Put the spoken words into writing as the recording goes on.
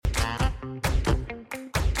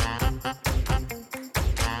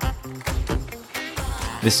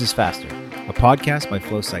This is Faster, a podcast by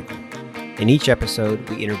Flow Cycling. In each episode,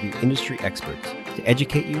 we interview industry experts to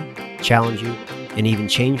educate you, challenge you, and even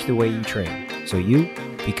change the way you train so you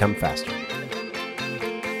become faster.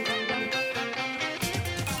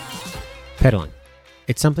 Pedaling.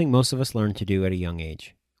 It's something most of us learn to do at a young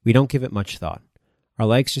age. We don't give it much thought. Our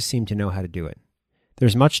legs just seem to know how to do it.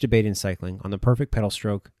 There's much debate in cycling on the perfect pedal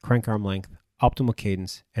stroke, crank arm length, optimal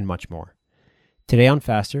cadence, and much more. Today on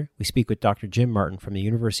Faster, we speak with Dr. Jim Martin from the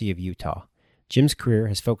University of Utah. Jim's career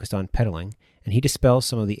has focused on pedaling, and he dispels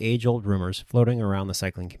some of the age-old rumors floating around the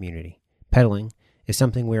cycling community. Pedaling is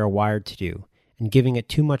something we are wired to do, and giving it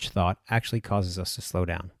too much thought actually causes us to slow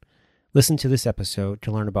down. Listen to this episode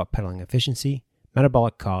to learn about pedaling efficiency,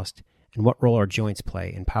 metabolic cost, and what role our joints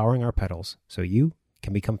play in powering our pedals so you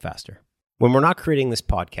can become faster. When we're not creating this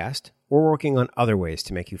podcast, we're working on other ways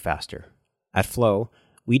to make you faster. At Flow,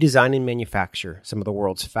 we design and manufacture some of the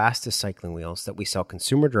world's fastest cycling wheels that we sell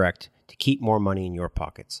consumer direct to keep more money in your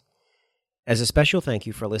pockets. As a special thank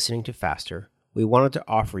you for listening to Faster, we wanted to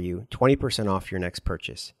offer you 20% off your next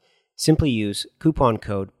purchase. Simply use coupon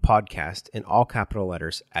code PODCAST in all capital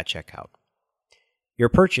letters at checkout. Your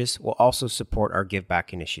purchase will also support our Give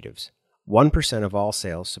Back initiatives. 1% of all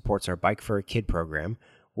sales supports our Bike for a Kid program,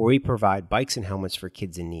 where we provide bikes and helmets for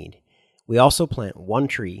kids in need. We also plant one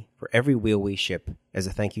tree for every wheel we ship as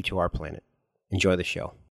a thank you to our planet. Enjoy the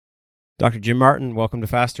show. Dr. Jim Martin, welcome to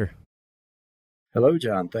Faster. Hello,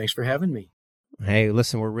 John. Thanks for having me. Hey,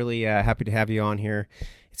 listen, we're really happy to have you on here.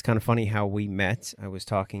 It's kind of funny how we met. I was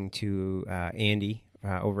talking to Andy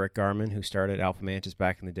over at Garmin, who started Alpha Mantis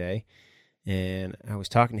back in the day, and I was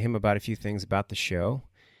talking to him about a few things about the show,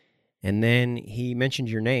 and then he mentioned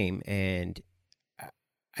your name, and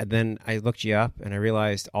then I looked you up, and I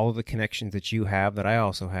realized all of the connections that you have that I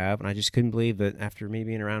also have, and I just couldn't believe that after me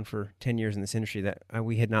being around for 10 years in this industry that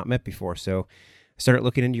we had not met before. So I started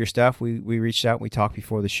looking into your stuff. We reached out, and we talked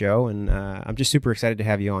before the show, and I'm just super excited to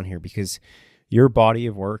have you on here because your body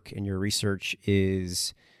of work and your research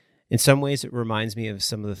is, in some ways, it reminds me of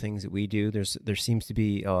some of the things that we do. There seems to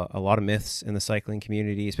be a lot of myths in the cycling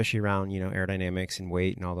community, especially around aerodynamics and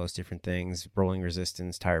weight and all those different things, rolling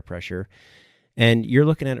resistance, tire pressure. And you're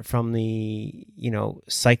looking at it from the,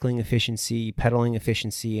 cycling efficiency, pedaling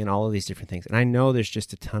efficiency, and all of these different things. And I know there's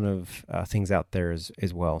just a ton of things out there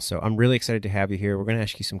as well. So I'm really excited to have you here. We're going to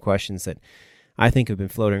ask you some questions that I think have been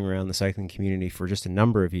floating around the cycling community for just a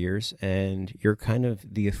number of years. And you're kind of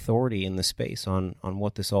the authority in the space on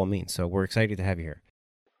what this all means. So we're excited to have you here.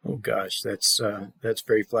 Oh, gosh, that's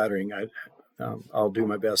very flattering. I'll do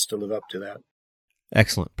my best to live up to that.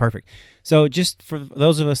 Excellent. Perfect. So just for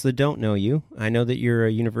those of us that don't know you, I know that you're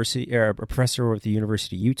a professor with the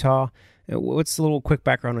University of Utah. What's a little quick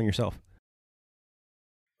background on yourself?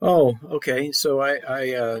 Oh, okay. So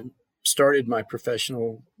I started my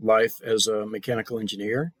professional life as a mechanical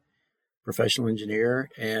engineer, professional engineer.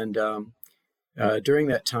 And during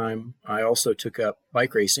that time, I also took up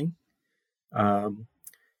bike racing.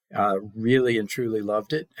 Really and truly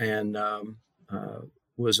loved it. And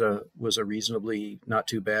was a reasonably not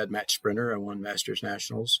too bad match sprinter. I won Masters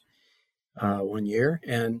Nationals 1 year.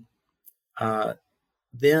 And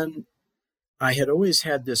then I had always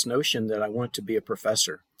had this notion that I want to be a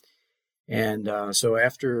professor. And so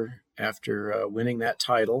after winning that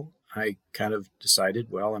title, I kind of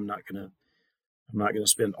decided, well, I'm not gonna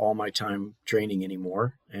spend all my time training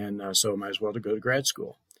anymore, and so I might as well to go to grad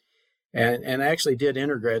school. And I actually did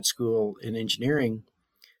enter grad school in engineering,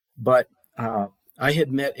 but I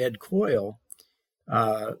had met Ed Coyle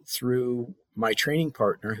through my training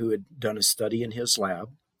partner who had done a study in his lab.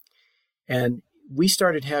 And we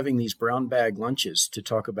started having these brown bag lunches to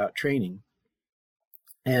talk about training.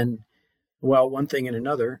 And well, one thing and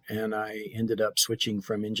another, and I ended up switching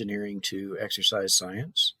from engineering to exercise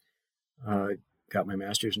science, got my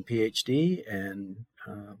master's and PhD, and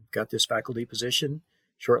got this faculty position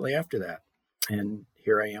shortly after that. And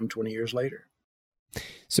here I am 20 years later.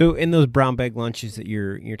 So in those brown bag lunches that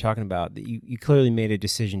you're talking about, that you clearly made a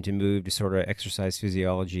decision to move to sort of exercise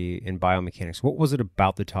physiology and biomechanics. What was it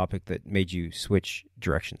about the topic that made you switch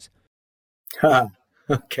directions?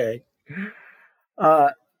 Okay.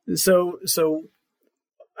 So,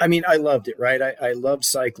 I mean, I loved it, right? I loved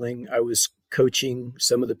cycling. I was coaching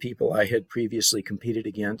some of the people I had previously competed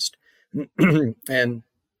against. And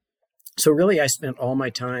so really I spent all my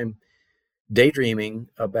time daydreaming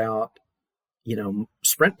about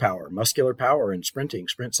sprint power, muscular power, and sprint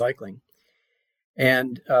cycling.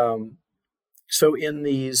 And so in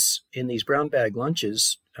these brown bag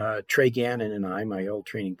lunches, Trey Gannon and I, my old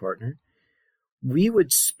training partner, we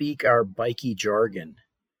would speak our bikey jargon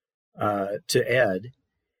to Ed,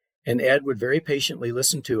 And Ed would very patiently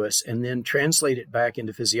listen to us and then translate it back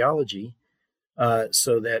into physiology,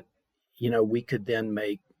 so that, we could then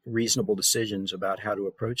make reasonable decisions about how to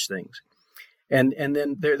approach things. And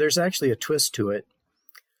then there's actually a twist to it.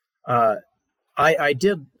 I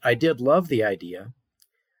did love the idea,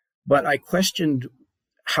 but I questioned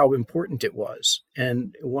how important it was.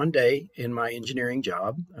 And one day in my engineering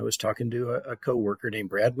job, I was talking to a coworker named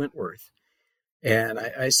Brad Wentworth. And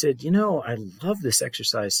I said, I love this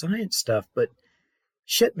exercise science stuff, but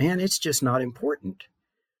shit, man, it's just not important,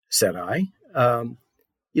 said I.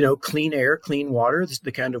 Clean air, clean water,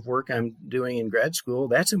 the kind of work I'm doing in grad school,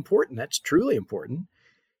 that's important. That's truly important.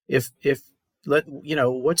 What's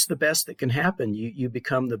the best that can happen? You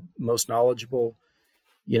become the most knowledgeable,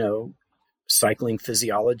 cycling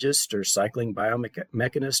physiologist or cycling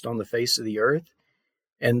biomechanist on the face of the earth.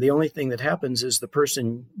 And the only thing that happens is the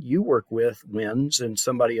person you work with wins and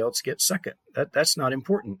somebody else gets second. That's not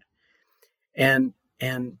important. And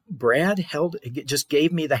Brad just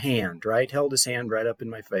gave me the hand, right? Held his hand right up in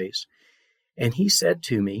my face. And he said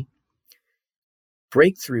to me,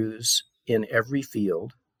 breakthroughs in every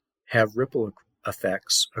field have ripple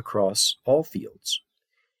effects across all fields.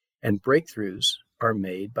 And breakthroughs are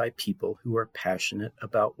made by people who are passionate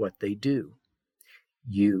about what they do.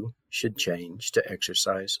 You should change to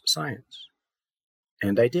exercise science.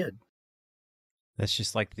 And I did. That's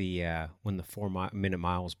just like the when the 4-minute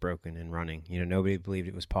mile was broken in running. Nobody believed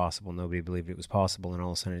it was possible. Nobody believed it was possible. And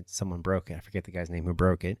all of a sudden someone broke it. I forget the guy's name who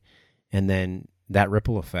broke it. And then that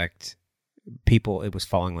ripple effect, it was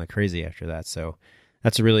falling like crazy after that. So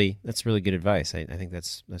that's really good advice. I think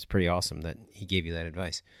that's pretty awesome that he gave you that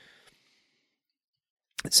advice.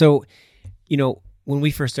 So, when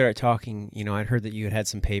we first started talking, I'd heard that you had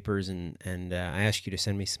some papers and I asked you to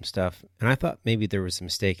send me some stuff. And I thought maybe there was a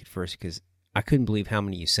mistake at first because I couldn't believe how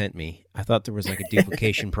many you sent me. I thought there was like a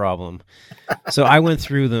duplication problem. So I went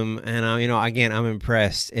through them and, again, I'm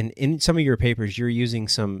impressed. And in some of your papers, you're using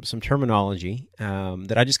some terminology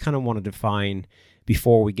that I just kind of want to define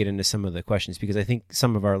before we get into some of the questions, because I think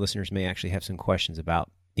some of our listeners may actually have some questions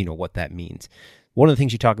about, what that means. One of the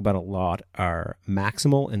things you talk about a lot are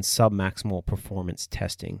maximal and submaximal performance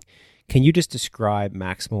testing. Can you just describe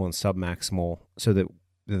maximal and submaximal so that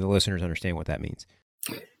the listeners understand what that means?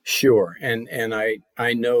 Sure. And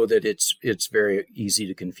I know that it's very easy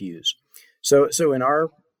to confuse. So in our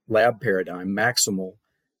lab paradigm, maximal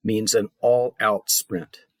means an all-out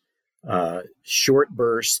sprint. Short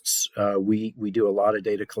bursts. We do a lot of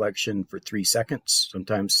data collection for 3 seconds,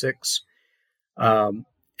 sometimes 6.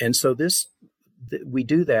 And so we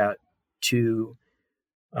do that to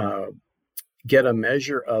get a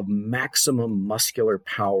measure of maximum muscular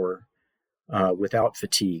power without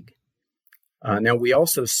fatigue. Now, we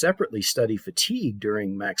also separately study fatigue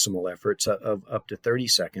during maximal efforts of up to 30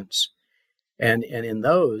 seconds. And in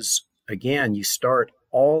those, again, you start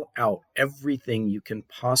all out, everything you can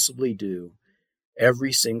possibly do.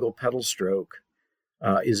 Every single pedal stroke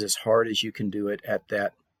is as hard as you can do it at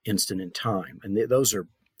that instant in time. And those are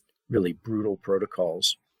really brutal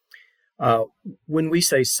protocols. When we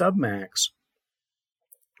say submax,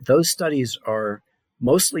 those studies are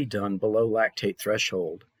mostly done below lactate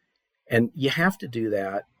threshold. And you have to do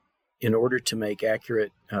that in order to make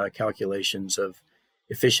accurate calculations of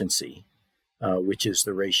efficiency, which is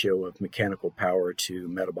the ratio of mechanical power to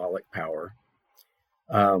metabolic power.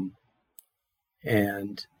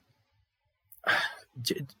 And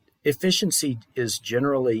efficiency is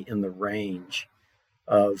generally in the range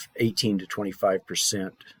of 18 to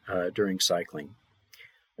 25% during cycling.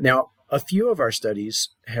 Now, a few of our studies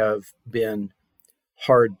have been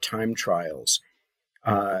hard time trials.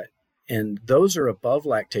 And those are above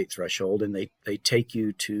lactate threshold, and they take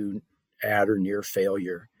you to at or near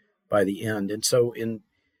failure by the end. And so in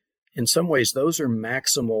some ways, those are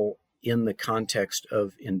maximal in the context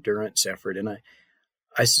of endurance effort. And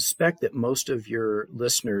I suspect that most of your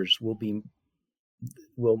listeners will be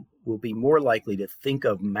more likely to think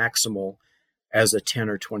of maximal as a 10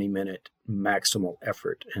 or 20 minute maximal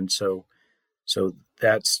effort. And so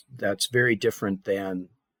that's very different than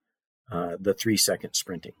the 3-second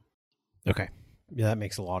sprinting. Okay. Yeah, that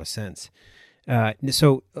makes a lot of sense.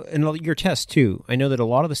 So in your tests too, I know that a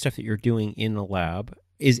lot of the stuff that you're doing in the lab,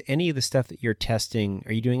 is any of the stuff that you're testing,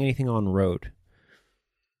 are you doing anything on road?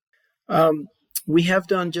 We have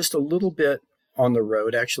done just a little bit on the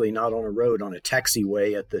road, actually not on a road, on a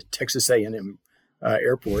taxiway at the Texas A&M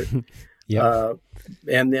airport. Yeah.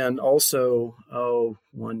 And then also,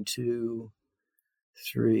 1, 2,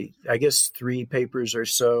 3, I guess 3 papers or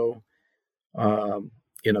so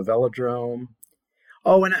in a velodrome.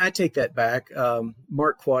 Oh, and I take that back.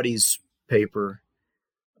 Mark Quaddy's paper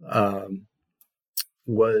um,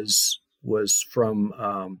 was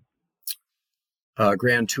from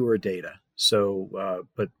Grand Tour data. So,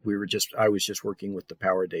 but I was just working with the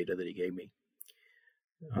power data that he gave me.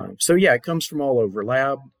 So yeah, it comes from all over: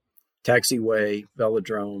 lab, taxiway,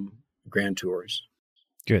 velodrome, Grand Tours.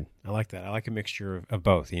 Good. I like that. I like a mixture of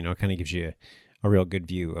both. It kind of gives you a real good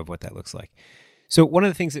view of what that looks like. So one of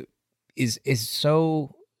the things that is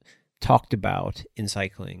so talked about in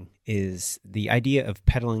cycling is the idea of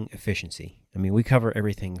pedaling efficiency. I mean, we cover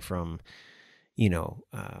everything from,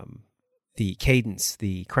 the cadence,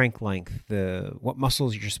 the crank length, what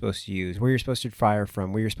muscles you're supposed to use, where you're supposed to fire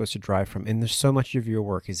from, where you're supposed to drive from. And there's so much of your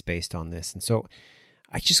work is based on this. And so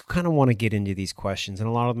I just kind of want to get into these questions. And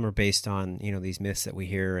a lot of them are based on, these myths that we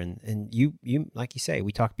hear. And you, like you say,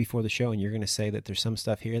 we talked before the show, and you're going to say that there's some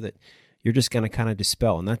stuff here that you're just going to kind of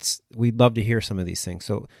dispel. And we'd love to hear some of these things.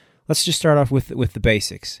 So let's just start off with the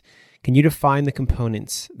basics. Can you define the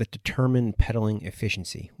components that determine pedaling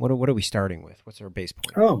efficiency? What are we starting with? What's our base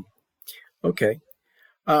point? Oh, okay.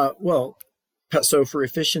 Well, so for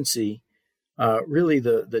efficiency, really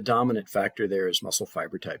the dominant factor there is muscle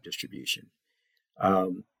fiber type distribution.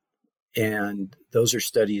 And those are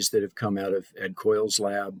studies that have come out of Ed Coyle's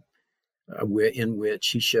lab, in which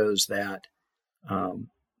he shows that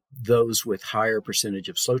those with higher percentage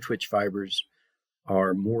of slow twitch fibers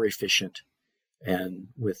are more efficient, and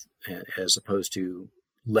as opposed to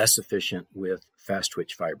less efficient with fast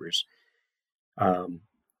twitch fibers.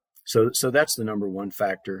 So that's the number one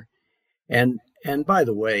factor. And by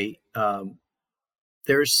the way,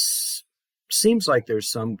 seems like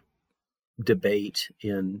there's some debate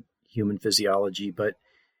in human physiology, but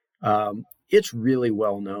it's really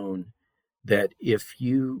well known that if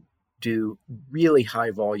you do really high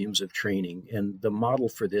volumes of training, and the model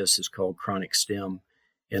for this is called chronic stim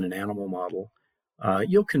in an animal model,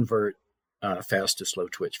 you'll convert fast to slow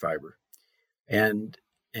twitch fiber. And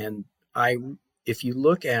if you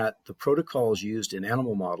look at the protocols used in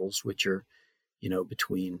animal models, which are, they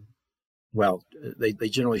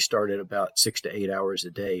generally start at about 6 to 8 hours a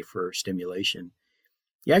day for stimulation.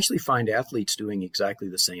 You actually find athletes doing exactly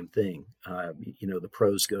the same thing. The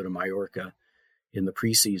pros go to Mallorca in the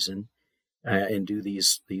preseason and do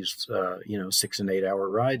these 6 and 8 hour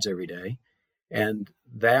rides every day. And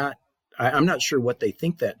that, I'm not sure what they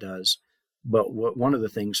think that does, but one of the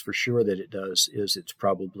things for sure that it does is it's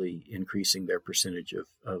probably increasing their percentage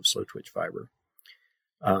of slow twitch fiber.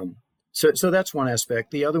 So that's one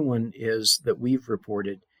aspect. The other one is that we've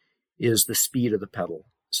reported is the speed of the pedal.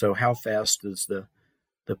 So how fast does the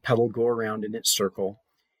pedal go around in its circle?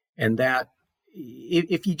 And that,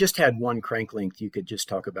 if you just had one crank length, you could just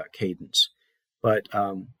talk about cadence. But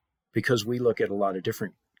because we look at a lot of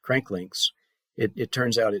different crank lengths, it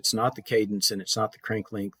turns out it's not the cadence and it's not the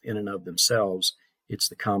crank length in and of themselves. It's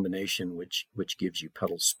the combination which gives you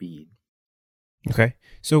pedal speed. Okay.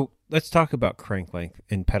 So let's talk about crank length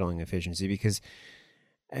and pedaling efficiency, because,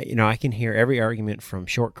 I can hear every argument from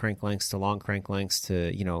short crank lengths to long crank lengths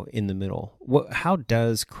to, in the middle. How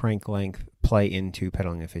does crank length play into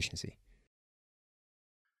pedaling efficiency?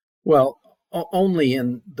 Well, only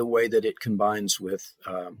in the way that it combines with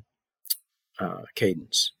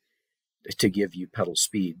cadence to give you pedal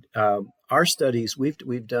speed. Our studies,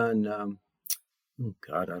 we've done,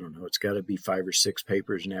 I don't know, it's got to be 5 or 6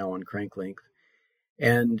 papers now on crank length.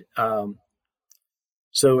 And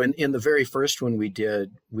so in the very first one we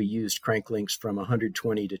did, we used crank lengths from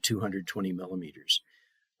 120 to 220 millimeters.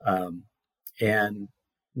 And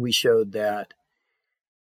we showed that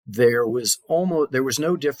there was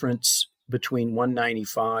no difference between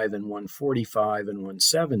 195 and 145 and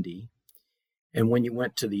 170. And when you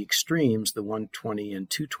went to the extremes, the 120 and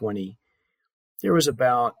 220, there was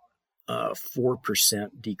about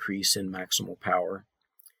 4% decrease in maximal power.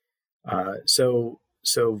 So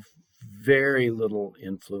very little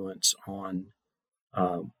influence on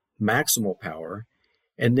maximal power.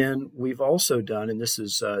 And then we've also done, and this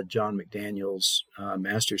is John McDaniel's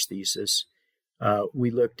master's thesis, we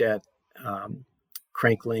looked at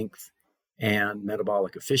crank length and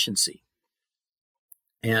metabolic efficiency.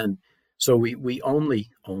 And so we only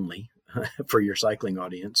for your cycling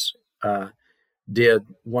audience, did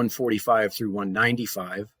 145 through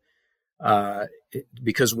 195,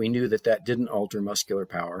 because we knew that didn't alter muscular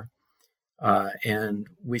power. And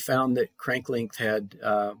we found that crank length had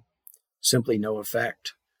simply no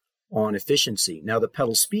effect on efficiency. Now the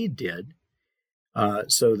pedal speed did,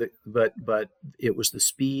 but it was the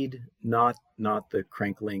speed, not the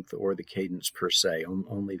crank length or the cadence per se,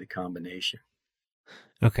 only the combination.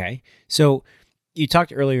 Okay. So you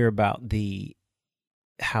talked earlier about the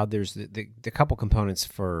how there's the couple components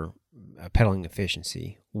for pedaling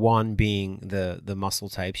efficiency. One being the muscle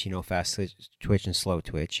types, fast twitch and slow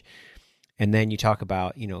twitch. And then you talk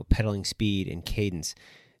about, pedaling speed and cadence.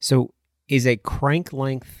 So is a crank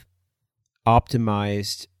length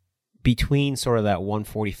optimized between sort of that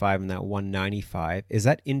 145 and that 195? Is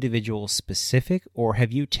that individual specific, or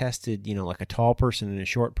have you tested, like a tall person and a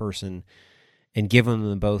short person and given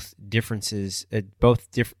them both differences, or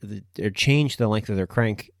changed the length of their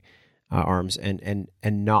crank arms and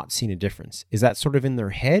not seen a difference? Is that sort of in their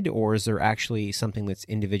head, or is there actually something that's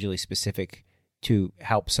individually specific to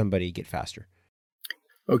help somebody get faster?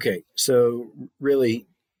 Okay, so really,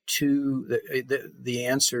 the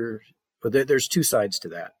answer, there's two sides to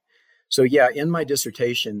that. So yeah, in my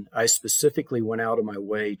dissertation, I specifically went out of my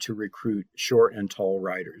way to recruit short and tall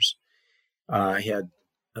riders. I had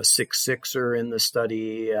a 6'6" in the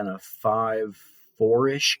study and a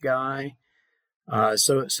 5'4" guy.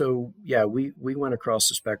 So yeah, we went across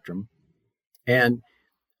the spectrum. And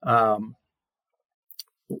what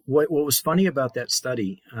was funny about that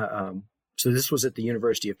study, so this was at the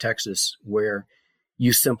University of Texas, where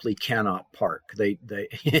you simply cannot park.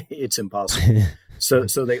 It's impossible.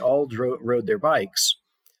 So they all rode their bikes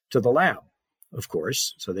to the lab, of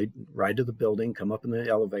course. So they'd ride to the building, come up in the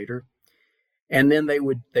elevator, and then they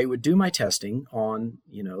would do my testing on,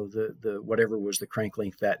 the whatever was the crank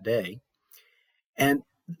length that day. And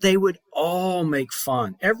they would all make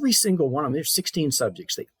fun. Every single one of them, there's 16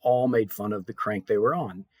 subjects. They all made fun of the crank they were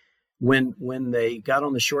on. When they got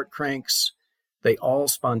on the short cranks, they all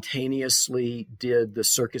spontaneously did the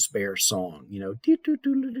Circus Bear song,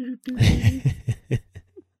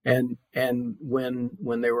 and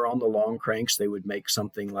when they were on the long cranks, they would make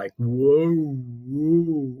something like whoa,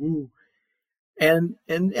 whoa, whoa. And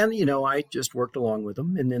I just worked along with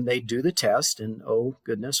them, and then they do the test, and oh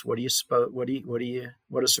goodness, what a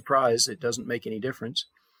surprise! It doesn't make any difference.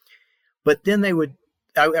 But then I would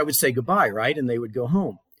say goodbye, right, and they would go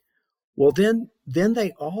home. Well, then they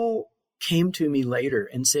all came to me later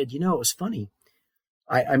and said, it was funny.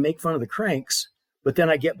 I make fun of the cranks, but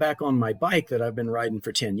then I get back on my bike that I've been riding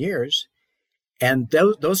for 10 years, and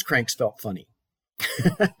those cranks felt funny.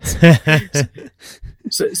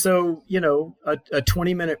 So a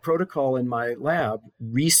 20-minute protocol in my lab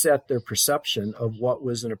reset their perception of what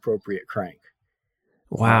was an appropriate crank.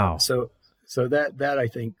 Wow. So that I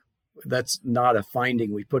think that's not a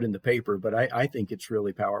finding we put in the paper, but I think it's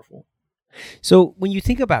really powerful. So when you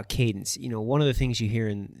think about cadence, one of the things you hear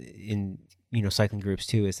in cycling groups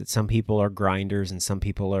too is that some people are grinders and some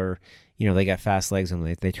people are, they got fast legs and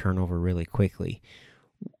they turn over really quickly.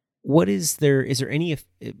 Is there any,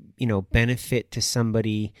 benefit to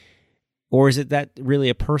somebody, or is it that really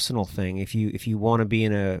a personal thing? If you want to be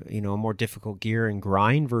in a more difficult gear and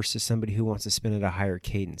grind versus somebody who wants to spin at a higher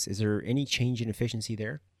cadence, is there any change in efficiency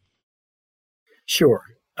there? Sure.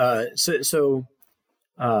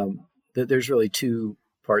 There's really two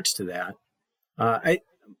parts to that. I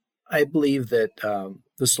believe that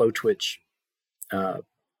the slow twitch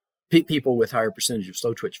people with higher percentage of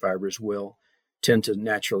slow twitch fibers will tend to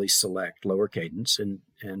naturally select lower cadence, and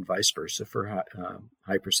vice versa for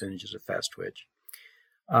high percentages of fast twitch.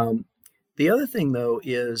 The other thing, though,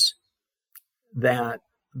 is that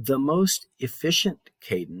the most efficient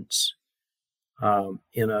cadence on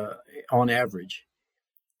average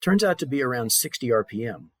turns out to be around 60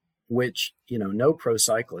 RPM, which, no pro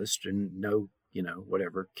cyclist and no,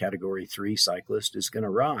 whatever category 3 cyclist is going to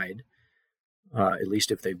ride, at least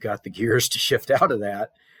if they've got the gears to shift out of that.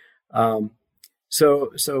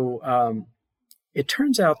 So it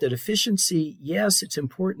turns out that efficiency, yes, it's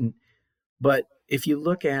important, but if you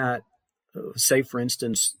look at, say, for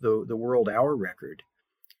instance, the world hour record,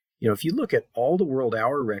 if you look at all the world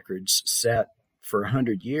hour records set for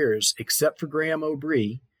 100 years, except for Graham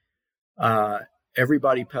O'Brien,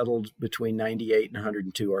 everybody pedaled between 98 and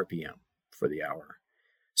 102 RPM for the hour.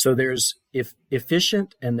 So there's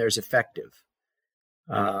efficient and there's effective,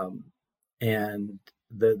 and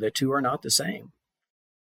the two are not the same.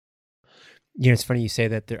 It's funny you say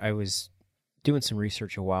that. I was doing some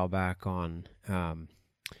research a while back on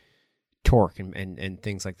torque and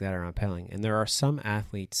things like that around pedaling. And there are some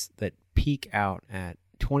athletes that peak out at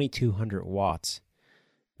 2,200 watts,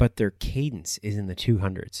 but their cadence is in the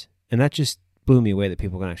 200s. And that just blew me away that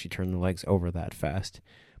people can actually turn the legs over that fast.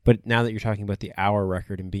 But now that you're talking about the hour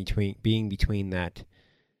record and being between that,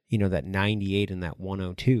 that 98 and that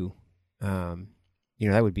 102,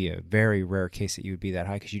 that would be a very rare case that you would be that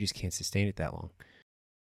high because you just can't sustain it that long.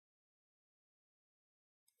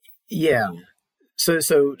 Yeah.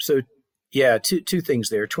 So yeah, two things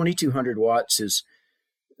there. 2,200 watts is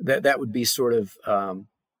that would be sort of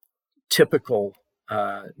typical,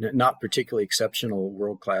 not particularly exceptional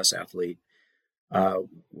world-class athlete.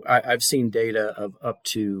 I've seen data of up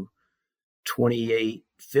to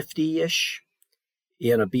 2850-ish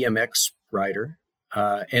in a BMX rider.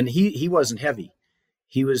 And he wasn't heavy.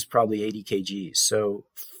 He was probably 80 kgs. So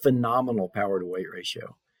phenomenal power to weight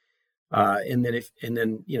ratio. And then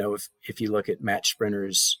if you look at match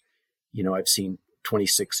sprinters, I've seen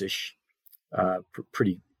 26-ish,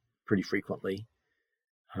 pretty frequently.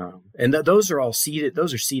 And those are all seated.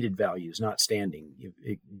 Those are seated values, not standing.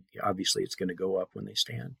 Obviously, it's going to go up when they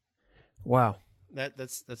stand. Wow,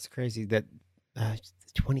 that's crazy. That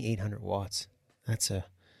 2,800 watts. That's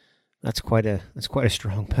quite a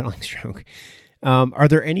strong pedaling stroke. Are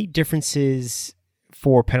there any differences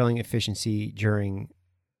for pedaling efficiency during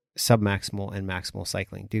submaximal and maximal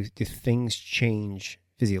cycling? Do things change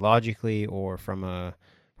physiologically or from an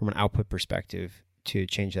output perspective to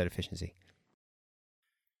change that efficiency?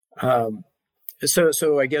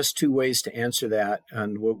 So I guess two ways to answer that,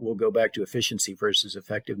 and we'll go back to efficiency versus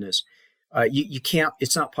effectiveness. You can't.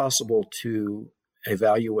 It's not possible to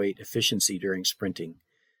evaluate efficiency during sprinting,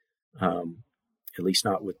 at least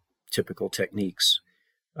not with typical techniques,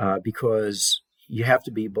 because you have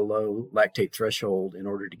to be below lactate threshold in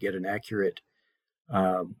order to get an accurate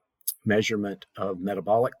measurement of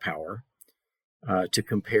metabolic power to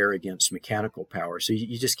compare against mechanical power. So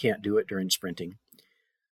you just can't do it during sprinting.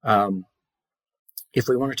 If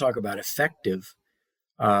we want to talk about effective,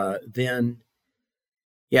 then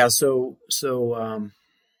yeah. So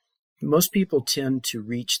most people tend to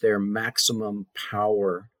reach their maximum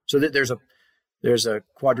power. So that there's a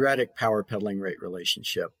quadratic power pedaling rate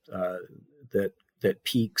relationship that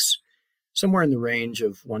peaks somewhere in the range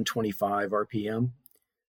of 125 RPM.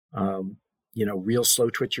 Real slow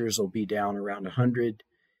twitchers will be down around 100,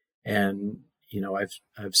 and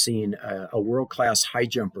I've seen a world-class high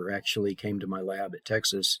jumper actually came to my lab at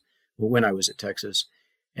Texas when I was at Texas,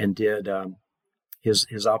 and did his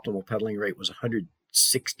optimal pedaling rate was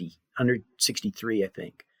 163, I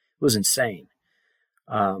think. It was insane.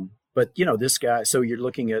 But this guy, so you're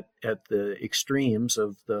looking at the extremes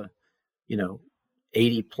of the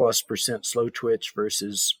 80+% slow twitch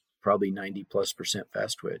versus probably 90+%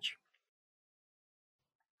 fast twitch.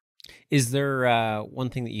 Is there one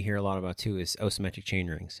thing that you hear a lot about too is osymmetric chain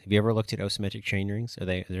rings? Have you ever looked at osymmetric chain rings? Is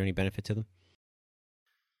there any benefit to them?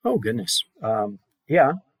 Oh goodness,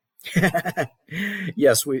 yeah,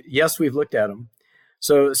 yes, we've looked at them.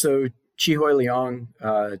 So Chi-Hoi Leong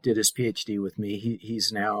did his PhD with me.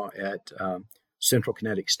 He's now at Central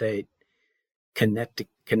Connecticut State.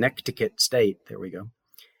 There we go.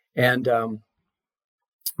 And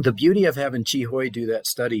the beauty of having Chi-Hoi do that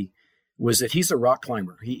study was that he's a rock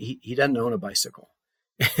climber. He doesn't own a bicycle,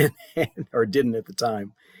 or didn't at the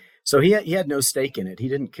time. So he had no stake in it. He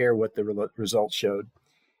didn't care what the results showed.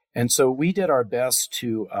 And so we did our best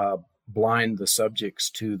to blind the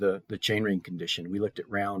subjects to the chainring condition. We looked at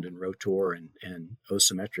round and rotor and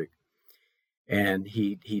osymmetric. And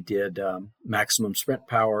he did maximum sprint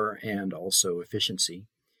power and also efficiency.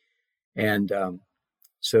 And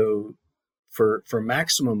so for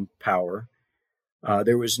maximum power,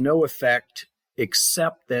 there was no effect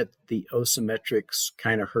except that the osymmetrics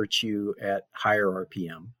kind of hurt you at higher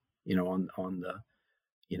RPM, on the,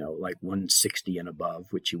 like 160 and above,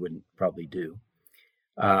 which you wouldn't probably do.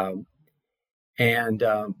 What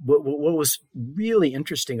was really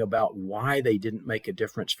interesting about why they didn't make a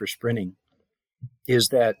difference for sprinting is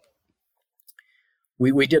that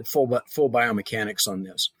we did full biomechanics on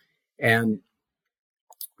this, and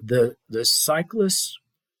the cyclists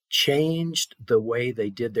changed the way they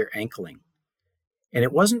did their ankling, and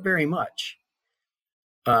it wasn't very much.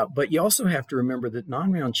 But you also have to remember that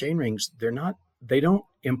non-round chain rings, they don't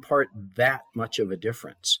impart that much of a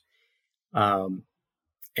difference.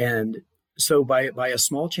 And so by a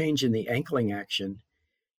small change in the ankling action,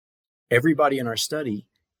 everybody in our study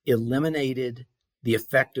eliminated the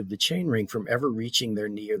effect of the chain ring from ever reaching their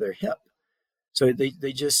knee or their hip. So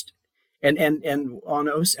they just, and on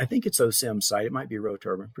I think it's OSIM site, it might be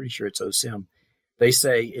Rotor, I'm pretty sure it's OSIM. They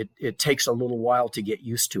say it takes a little while to get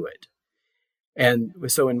used to it. And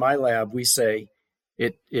so in my lab, we say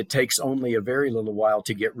it takes only a very little while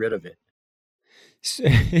to get rid of it. So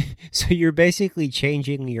you're basically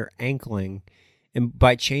changing your ankling, and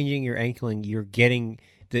by changing your ankling, you're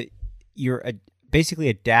basically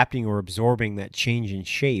adapting or absorbing that change in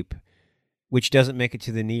shape, which doesn't make it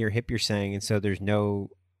to the knee or hip, you're saying, and so there's no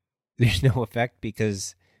effect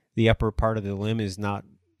because the upper part of the limb is not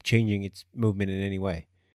changing its movement in any way.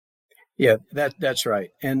 Yeah, that's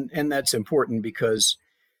right, and that's important because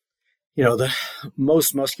the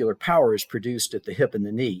most muscular power is produced at the hip and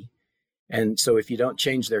the knee. And so if you don't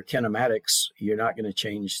change their kinematics, you're not going to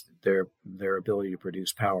change their ability to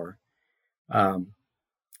produce power. So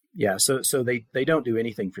they don't do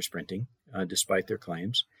anything for sprinting, despite their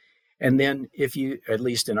claims. And then if you, at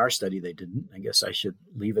least in our study, they didn't. I guess I should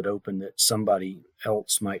leave it open that somebody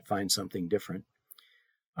else might find something different.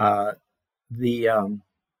 For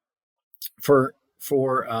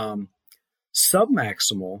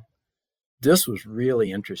submaximal, this was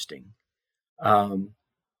really interesting.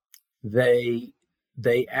 They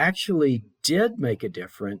actually did make a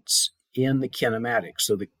difference in the kinematics.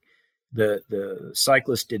 So the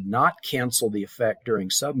cyclist did not cancel the effect during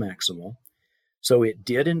submaximal. So it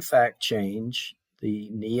did in fact change the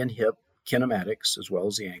knee and hip kinematics as well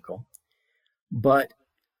as the ankle. But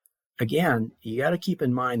again, you got to keep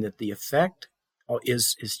in mind that the effect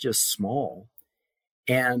is just small,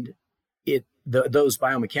 and those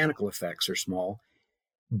biomechanical effects are small.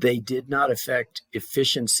 They did not affect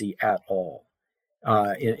efficiency at all.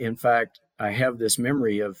 In fact, I have this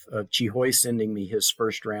memory of Chihoy sending me his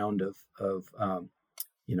first round of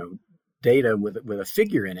data with a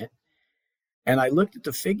figure in it, and I looked at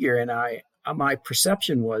the figure, and my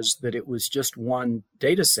perception was that it was just one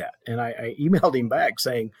data set, and I emailed him back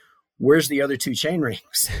saying, "Where's the other two chain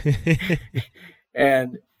rings?"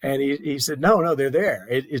 and he said, "No, they're there.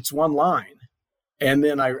 It's one line." And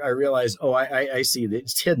then I realized, I see that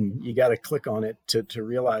it's hidden. You got to click on it to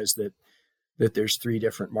realize that there's three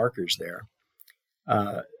different markers there.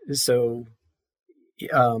 Now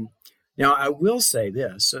I will say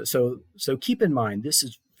this. So keep in mind, this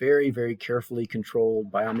is very, very carefully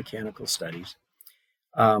controlled biomechanical studies.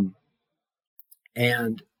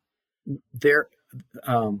 And there,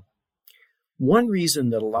 one reason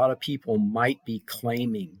that a lot of people might be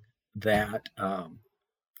claiming that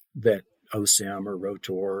OSIM or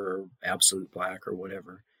Rotor or Absolute Black or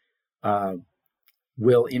whatever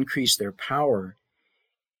will increase their power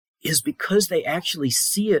is because they actually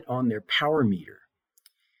see it on their power meter.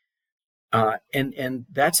 And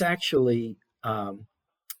that's actually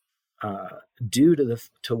due to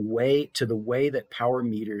the way that power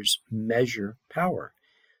meters measure power.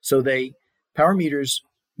 So power meters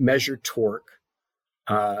measure torque,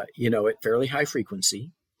 at fairly high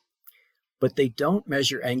frequency, but they don't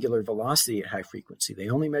measure angular velocity at high frequency. They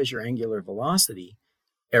only measure angular velocity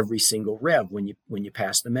every single rev when you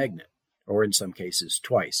pass the magnet, or in some cases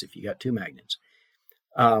twice if you got two magnets.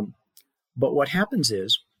 But what happens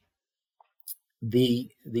is the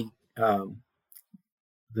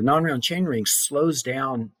non-round chainring slows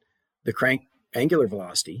down the crank angular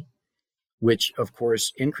velocity, which of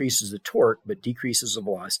course increases the torque but decreases the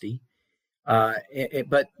velocity. But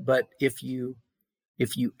if you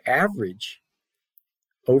average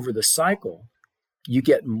over the cycle, you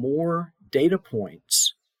get more data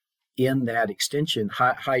points in that extension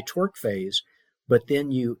high torque phase, but then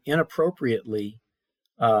you inappropriately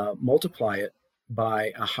multiply it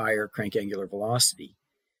by a higher crank angular velocity,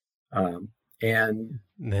 and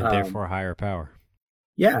therefore higher power.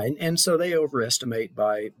 Yeah, and so they overestimate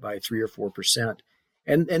by 3 or 4%,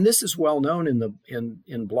 and this is well known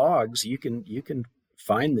in blogs. You can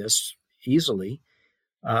find this easily,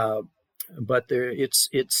 but it's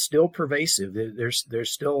still pervasive.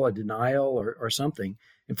 There's still a denial or something.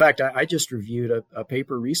 In fact, I just reviewed a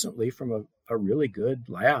paper recently from a really good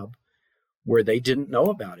lab where they didn't know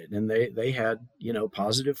about it, and they had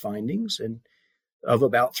positive findings and of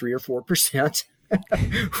about 3 or 4%,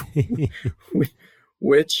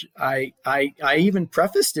 which I even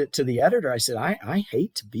prefaced it to the editor. I said, I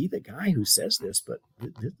hate to be the guy who says this, but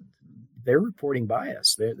they're reporting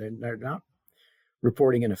bias. They're not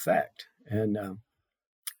reporting an effect, and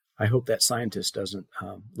I hope that scientist doesn't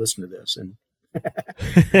listen to this. And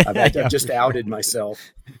I've just outed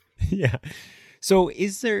myself. Yeah. So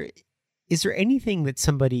is there anything that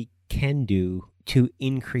somebody can do to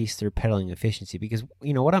increase their pedaling efficiency? Because,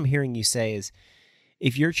 what I'm hearing you say is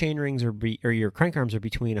if your chain rings or your crank arms are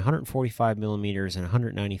between 145 millimeters and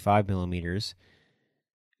 195 millimeters,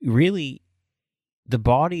 really the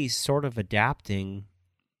body's sort of adapting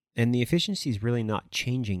and the efficiency is really not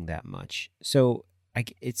changing that much. So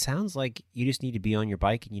it sounds like you just need to be on your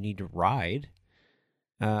bike and you need to ride,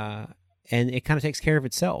 and it kind of takes care of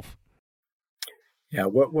itself. Yeah.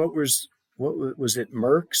 What was it?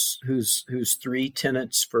 Merckx, whose 3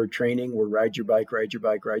 tenets for training were ride your bike, ride your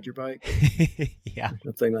bike, ride your bike. Yeah,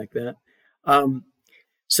 something like that.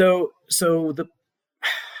 So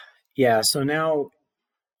now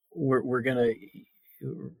we're gonna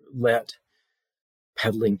let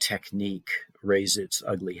pedaling technique raise its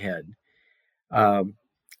ugly head.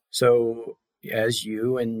 So as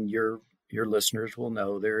you and your listeners will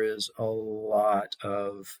know, there is a lot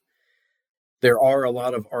of There are a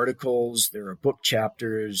lot of articles, there are book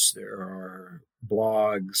chapters, there are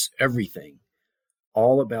blogs, everything,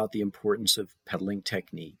 all about the importance of pedaling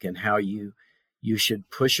technique and how you should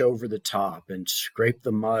push over the top and scrape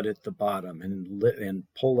the mud at the bottom and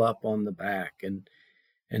pull up on the back and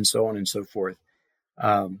so on and so forth.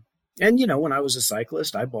 And when I was a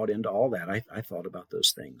cyclist, I bought into all that. I thought about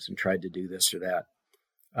those things and tried to do this or that.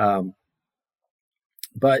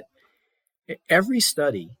 But every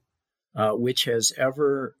study which has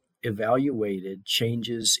ever evaluated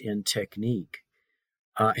changes in technique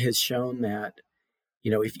has shown that,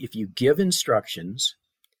 if you give instructions,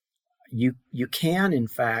 you can in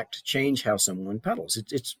fact change how someone pedals.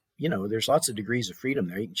 It's there's lots of degrees of freedom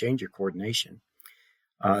there. You can change your coordination.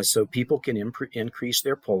 So people can increase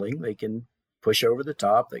their pulling. They can push over the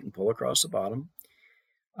top. They can pull across the bottom.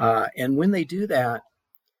 And when they do that,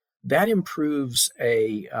 that improves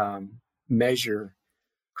a measure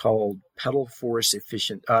called pedal force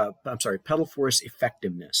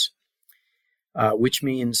effectiveness, which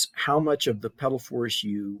means how much of the pedal force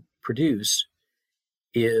you produce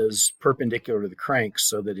is perpendicular to the crank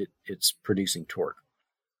so that it's producing torque.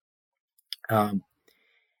 And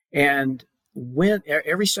when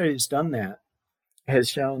every study that's done that has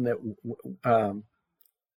shown that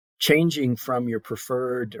changing from your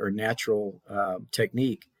preferred or natural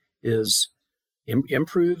technique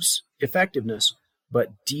improves effectiveness,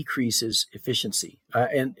 but decreases efficiency,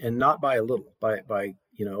 and not by a little, by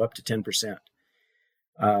up to 10%.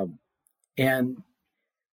 And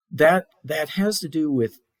that has to do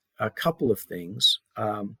with a couple of things.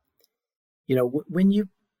 When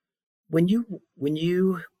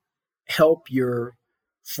you help your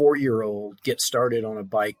 4-year-old get started on a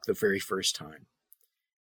bike the very first time,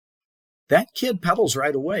 that kid pedals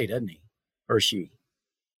right away, doesn't he or she?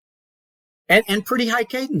 And pretty high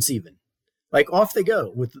cadence even. Like off they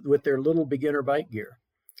go with their little beginner bike gear.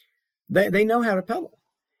 They know how to pedal.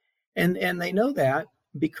 And they know that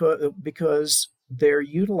because they're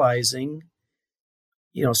utilizing,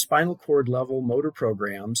 spinal cord level motor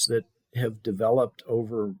programs that have developed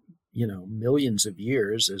over, millions of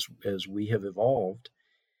years as we have evolved.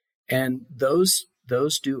 And those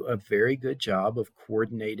do a very good job of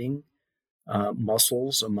coordinating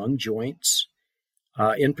muscles among joints,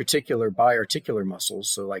 in particular biarticular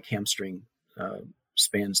muscles. So like hamstring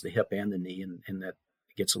spans the hip and the knee, and that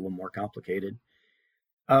gets a little more complicated.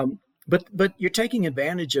 But you're taking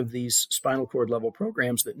advantage of these spinal cord level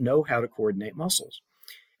programs that know how to coordinate muscles.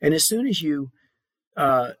 And as soon as you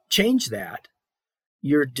change that,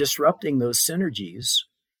 you're disrupting those synergies.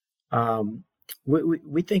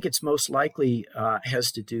 We think it's most likely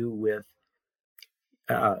has to do with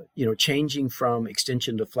changing from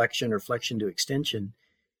extension to flexion or flexion to extension.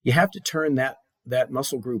 You have to turn that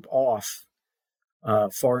muscle group off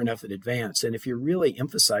far enough in advance. And if you're really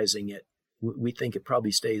emphasizing it, we think it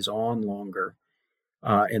probably stays on longer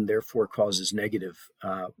and therefore causes negative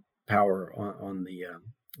power on the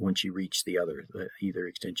once you reach the either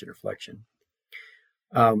extension or flexion.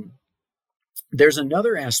 There's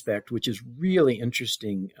another aspect which is really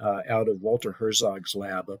interesting out of Walter Herzog's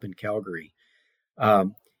lab up in Calgary.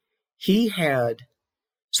 He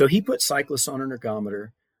put cyclists on an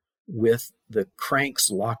ergometer with the cranks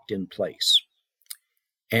locked in place.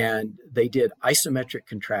 And they did isometric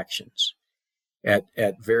contractions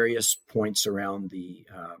at various points around the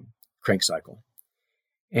crank cycle.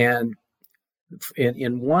 And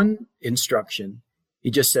in one instruction, he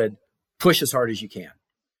just said, push as hard as you can.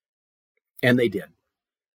 And they did.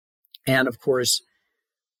 And of course,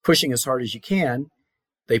 pushing as hard as you can,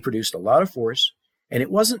 they produced a lot of force. And it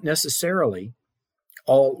wasn't necessarily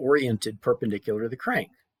all oriented perpendicular to the crank,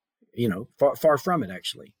 far from it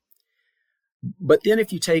actually. But then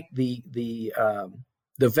if you take the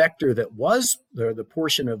vector that was, or the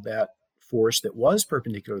portion of that force that was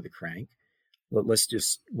perpendicular to the crank,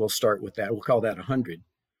 we'll start with that. We'll call that 100.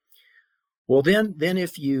 Well, then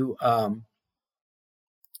if you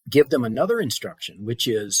give them another instruction, which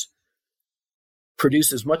is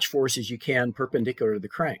produce as much force as you can perpendicular to the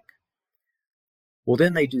crank. Well,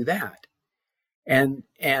 then they do that. And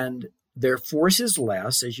their force is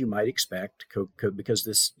less, as you might expect, because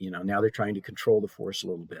this, now they're trying to control the force a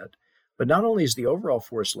little bit. But not only is the overall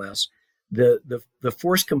force less, the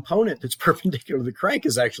force component that's perpendicular to the crank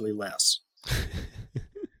is actually less.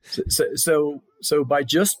 So by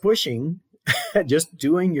just pushing, just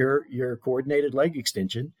doing your coordinated leg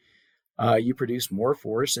extension, you produce more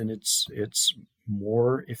force and it's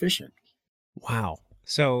more efficient. Wow.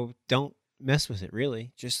 So don't mess with it,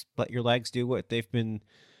 really. Just let your legs do what they've been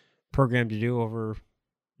programmed to do over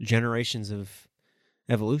generations of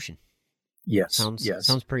evolution. Yes.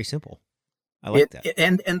 Sounds pretty simple. I like that.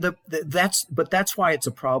 That's why it's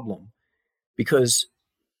a problem, because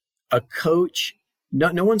a coach,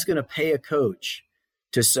 no one's going to pay a coach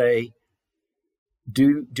to say,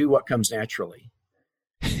 do what comes naturally.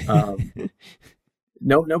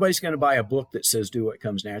 Nobody's going to buy a book that says do what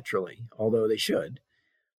comes naturally, although they should.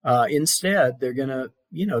 Instead, they're going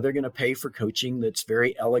to pay for coaching that's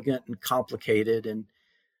very elegant and complicated. And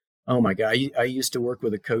oh my God, I used to work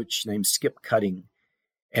with a coach named Skip Cutting,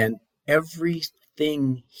 and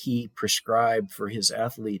everything he prescribed for his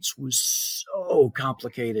athletes was so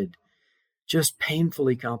complicated, just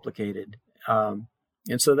painfully complicated. And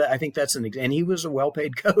so I think that's and he was a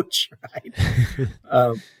well-paid coach, right?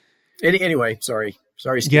 Anyway, sorry,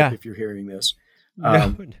 Skip, if you're hearing this.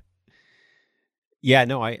 I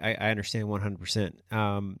understand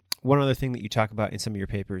 100%. One other thing that you talk about in some of your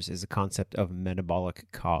papers is the concept of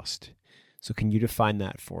metabolic cost. So can you define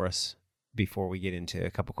that for us before we get into a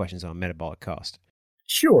couple questions on metabolic cost?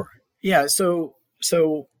 Sure. Yeah. So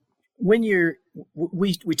when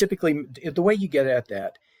we typically, the way you get at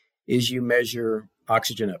that is you measure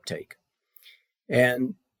oxygen uptake,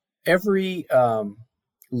 and every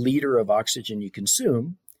liter of oxygen you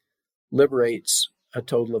consume liberates a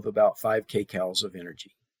total of about 5 kcals of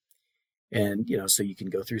energy. And, so you can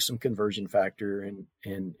go through some conversion factor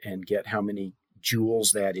and get how many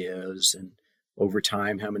joules that is, and over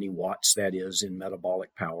time, how many watts that is in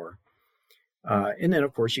metabolic power. And then,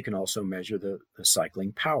 of course, you can also measure the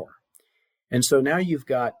cycling power. And so now you've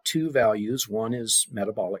got two values. One is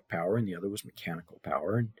metabolic power and the other was mechanical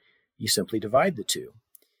power. And you simply divide the two.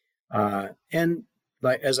 And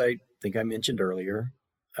as I think I mentioned earlier,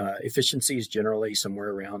 efficiency is generally somewhere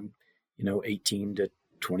around, 18 to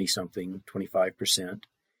 20 something, 25%.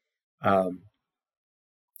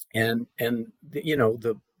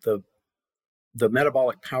 The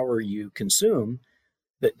metabolic power you consume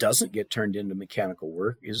that doesn't get turned into mechanical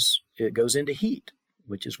work it goes into heat,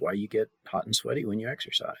 which is why you get hot and sweaty when you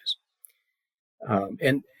exercise.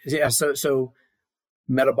 So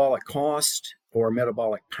metabolic cost or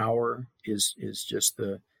metabolic power is just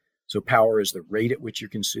so power is the rate at which you're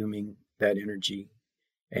consuming that energy,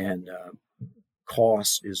 and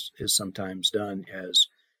cost is sometimes done as,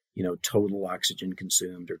 total oxygen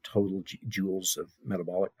consumed or total joules of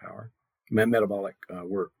metabolic power, metabolic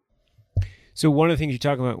work. So one of the things you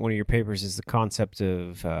talk about in one of your papers is the concept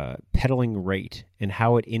of pedaling rate and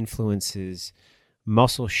how it influences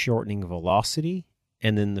muscle shortening velocity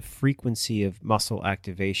and then the frequency of muscle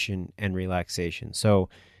activation and relaxation. So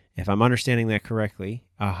if I'm understanding that correctly,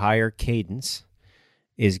 a higher cadence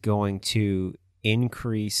is going to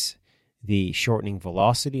increase the shortening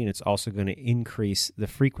velocity, and it's also going to increase the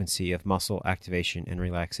frequency of muscle activation and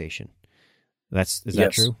relaxation. Is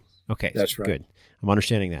that true? Okay, that's right. Good. I'm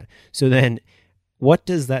understanding that. So then what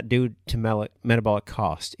does that do to metabolic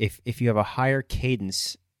cost? If you have a higher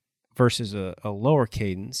cadence versus a lower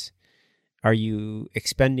cadence, are you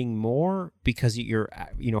expending more because you're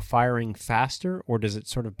firing faster, or does it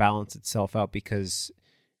sort of balance itself out because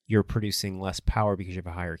you're producing less power because you have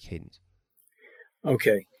a higher cadence?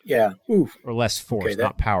 Okay. Yeah. Oof. Or less force,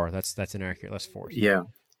 not power. That's inaccurate. Less force. Yeah.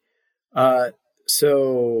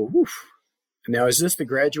 Now, is this the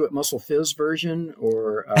Graduate Muscle Fizz version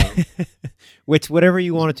or? Whatever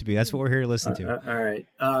you want it to be. That's what we're here to listen to. All right.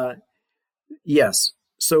 Yes.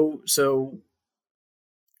 So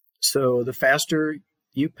the faster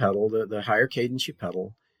you pedal, the higher cadence you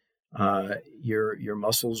pedal, your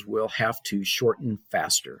muscles will have to shorten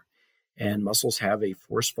faster, and muscles have a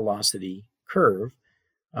force velocity curve,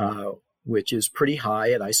 which is pretty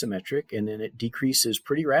high at isometric, and then it decreases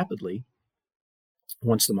pretty rapidly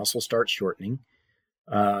once the muscle starts shortening.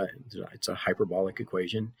 It's a hyperbolic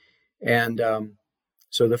equation. And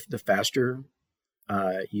so the faster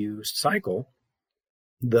you cycle,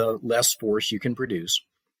 the less force you can produce.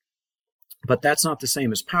 But that's not the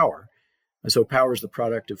same as power. And so power is the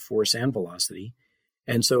product of force and velocity.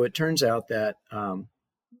 And so it turns out that,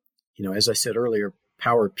 as I said earlier,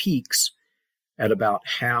 power peaks at about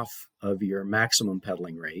half of your maximum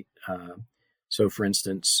pedaling rate. So for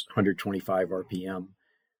instance, 125 RPM,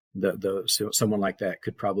 so someone like that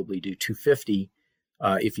could probably do 250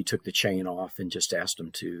 if you took the chain off and just asked them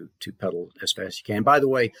to pedal as fast as you can. By the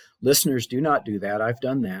way, listeners, do not do that. I've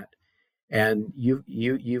done that. And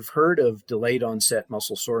you've heard of delayed onset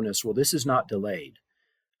muscle soreness. Well, this is not delayed.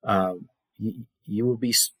 You will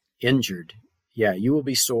be injured. Yeah, you will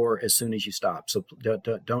be sore as soon as you stop. So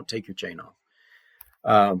don't take your chain off.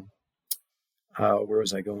 Where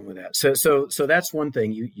was I going with that? So that's one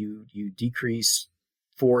thing. You decrease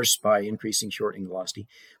force by increasing shortening velocity.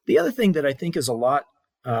 The other thing that I think is a lot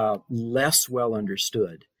less well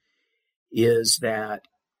understood is that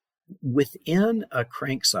within a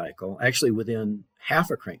crank cycle, actually within half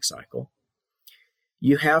a crank cycle,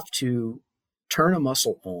 you have to turn a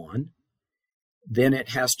muscle on, then it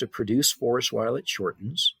has to produce force while it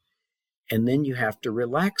shortens, and then you have to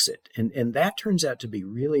relax it. And that turns out to be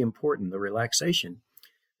really important, the relaxation,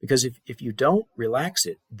 because if you don't relax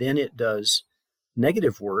it, then it does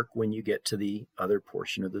negative work when you get to the other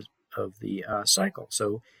portion of the cycle.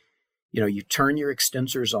 So, you turn your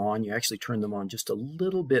extensors on. You actually turn them on just a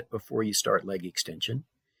little bit before you start leg extension,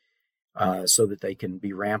 so that they can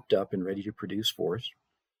be ramped up and ready to produce force.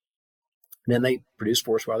 And then they produce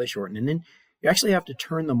force while they shorten, and then you actually have to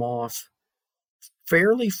turn them off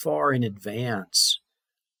fairly far in advance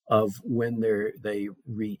of when they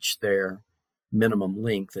reach their minimum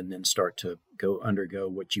length, and then start to undergo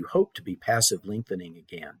what you hope to be passive lengthening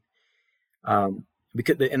again.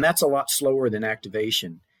 And that's a lot slower than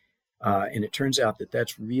activation. And it turns out that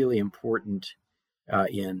that's really important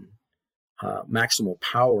in maximal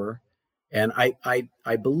power. And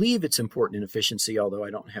I believe it's important in efficiency, although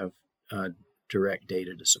I don't have direct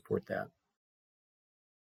data to support that.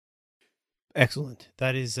 Excellent.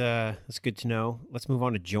 That's good to know. Let's move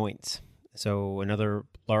on to joints. So another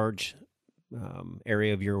large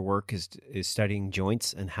area of your work is studying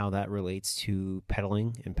joints and how that relates to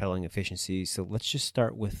pedaling and pedaling efficiency. So let's just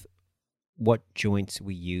start with what joints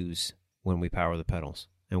we use when we power the pedals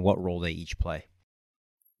and what role they each play.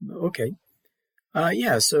 Okay.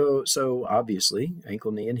 So obviously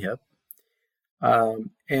ankle, knee, and hip.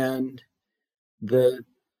 And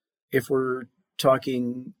if we're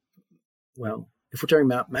talking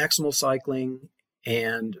about maximal cycling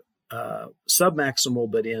and submaximal,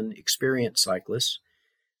 but in experienced cyclists,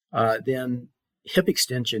 then hip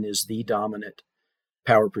extension is the dominant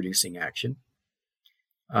power producing action,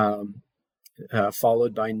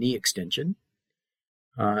 followed by knee extension,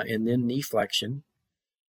 and then knee flexion,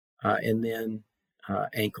 and then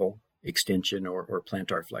ankle extension or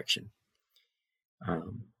plantar flexion,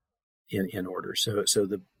 in order. So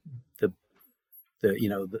the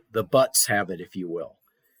butts have it, if you will.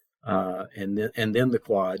 And then the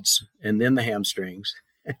quads, and then the hamstrings,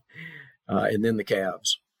 and then the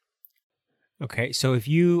calves. Okay, so if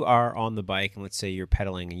you are on the bike and let's say you're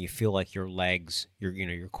pedaling and you feel like your legs,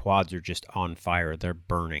 your quads are just on fire, they're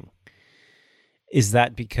burning. Is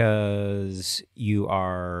that because you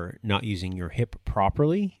are not using your hip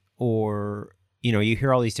properly, or you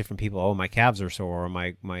hear all these different people, oh, my calves are sore, or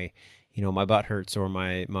my butt hurts, or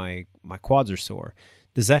my quads are sore.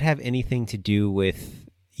 Does that have anything to do with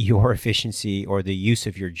your efficiency or the use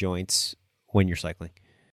of your joints when you're cycling?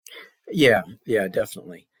 Yeah,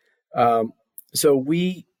 definitely. So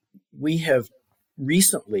we have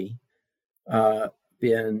recently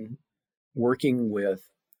been working with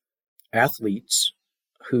athletes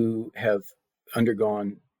who have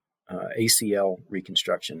undergone ACL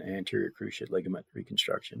reconstruction, anterior cruciate ligament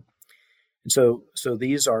reconstruction. And so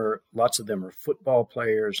lots of them are football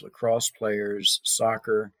players, lacrosse players,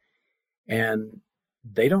 soccer, and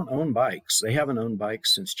they don't own bikes. They haven't owned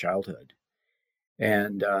bikes since childhood.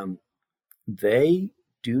 And they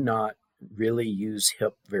do not really use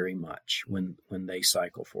hip very much when they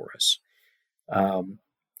cycle for us.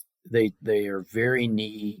 They are very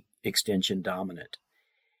knee extension dominant.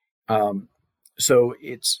 So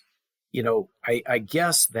it's, I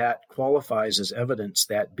guess that qualifies as evidence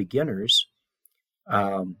that beginners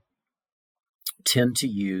tend to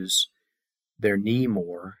use their knee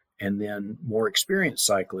more, and then more experienced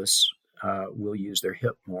cyclists will use their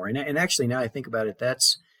hip more. And actually, now I think about it,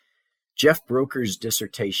 that's Jeff Broker's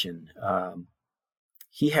dissertation.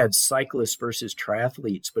 He had cyclists versus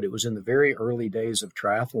triathletes, but it was in the very early days of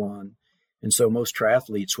triathlon, and so most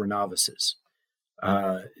triathletes were novices.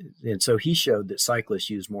 And so he showed that cyclists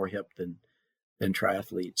use more hip than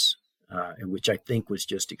triathletes, which I think was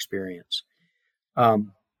just experience.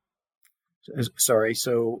 Sorry.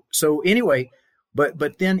 So anyway,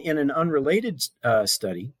 but then in an unrelated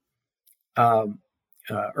study,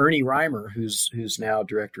 Ernie Reimer, who's now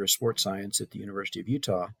director of sports science at the University of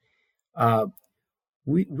Utah,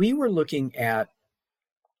 we were looking at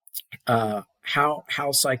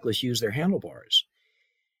how cyclists use their handlebars,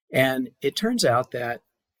 and it turns out that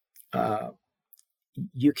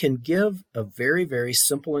you can give a very, very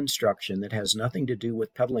simple instruction that has nothing to do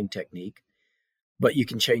with pedaling technique, but you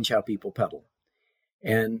can change how people pedal.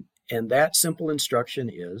 And that simple instruction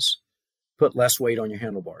is put less weight on your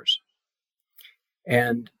handlebars.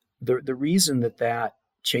 And the reason that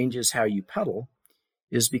changes how you pedal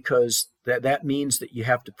is because that means that you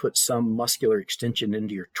have to put some muscular extension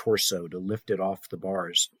into your torso to lift it off the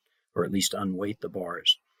bars, or at least unweight the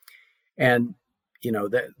bars. And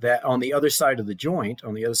that on the other side of the joint,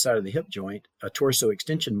 on the other side of the hip joint, a torso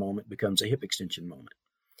extension moment becomes a hip extension moment.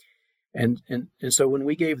 And so when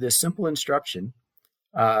we gave this simple instruction,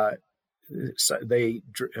 they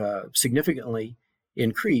significantly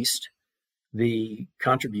increased the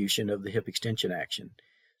contribution of the hip extension action.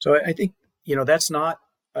 So I think, that's not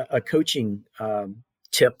a coaching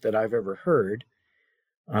tip that I've ever heard.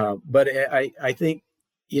 But I think,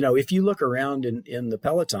 if you look around in the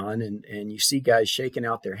Peloton and you see guys shaking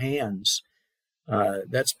out their hands,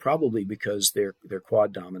 that's probably because they're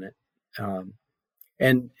quad dominant.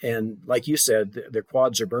 And like you said, their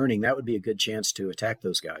quads are burning. That would be a good chance to attack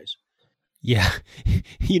those guys. Yeah.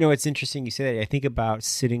 It's interesting you say that. I think about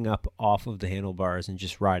sitting up off of the handlebars and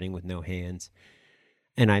just riding with no hands.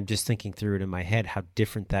 And I'm just thinking through it in my head how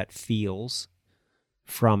different that feels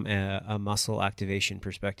from a muscle activation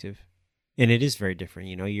perspective. And it is very different.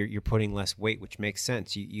 You're putting less weight, which makes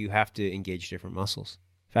sense. You have to engage different muscles.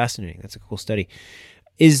 Fascinating. That's a cool study.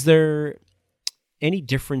 Is there any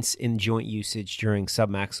difference in joint usage during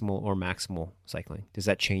submaximal or maximal cycling? Does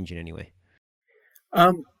that change in any way?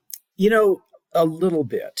 A little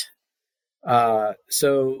bit.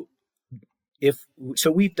 So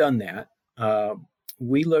we've done that.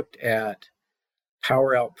 We looked at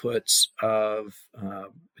power outputs of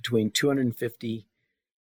between 250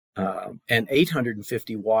 and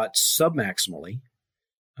 850 watts submaximally.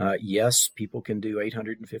 Yes, people can do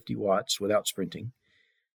 850 watts without sprinting.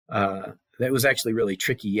 That was actually really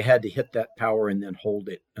tricky. You had to hit that power and then hold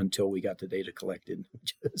it until we got the data collected,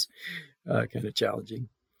 which is kind of challenging.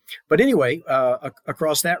 But anyway,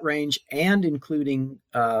 across that range and including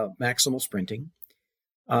maximal sprinting,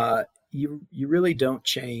 you really don't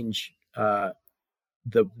change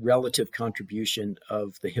the relative contribution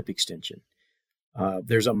of the hip extension.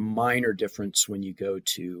 There's a minor difference when you go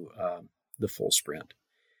to the full sprint.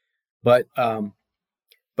 But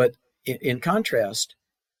in contrast,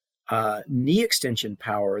 knee extension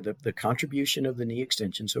power, the contribution of the knee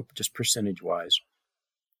extension, so just percentage-wise,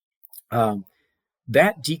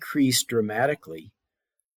 that decreased dramatically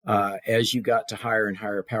as you got to higher and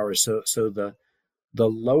higher power. So the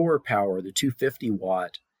lower power, the 250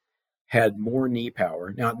 watt, had more knee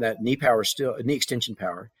power. Now that knee extension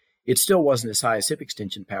power, it still wasn't as high as hip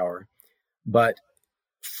extension power, but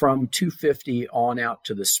from 250 on out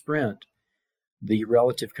to the sprint, the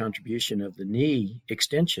relative contribution of the knee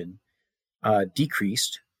extension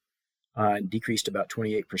decreased about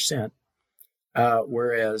 28%,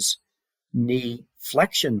 whereas knee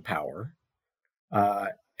flexion power,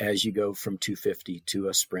 as you go from 250 to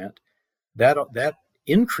a sprint, that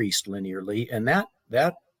increased linearly, and that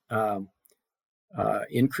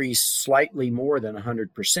increased slightly more than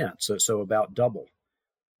 100%, so about double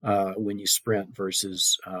when you sprint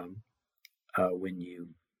versus when you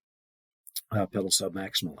pedal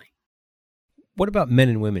submaximally. What about men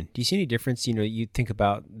and women? Do you see any difference? You think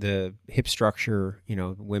about the hip structure,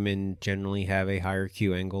 women generally have a higher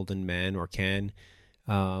Q angle than men or can.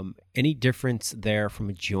 Any difference there from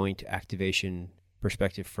a joint activation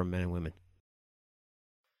perspective from men and women?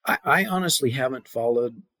 I honestly haven't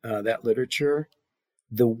followed that literature.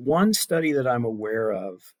 The one study that I'm aware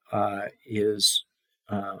of is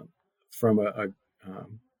from a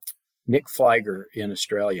Nick Fliger in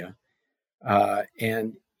Australia,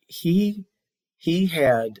 and he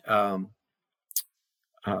had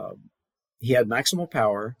maximal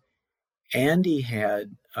power, and he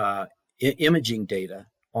had imaging data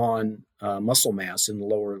on muscle mass in the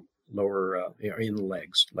lower in the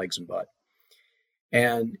legs and butt.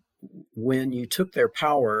 And when you took their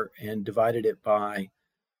power and divided it by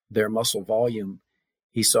their muscle volume,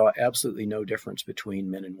 he saw absolutely no difference between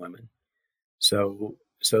men and women. So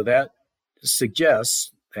that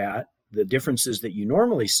suggests that the differences that you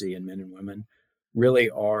normally see in men and women really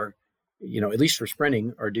are, at least for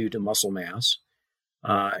sprinting, are due to muscle mass.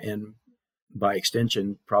 And by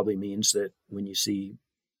extension, probably means that when you see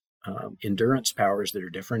endurance powers that are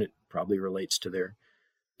different, it probably relates to their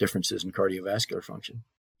differences in cardiovascular function.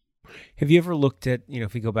 Have you ever looked at,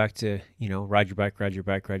 if we go back to, ride your bike, 3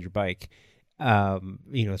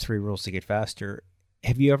 rules to get faster.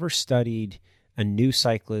 Have you ever studied a new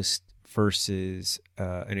cyclist versus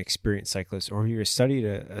an experienced cyclist, or have you studied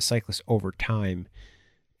a cyclist over time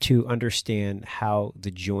to understand how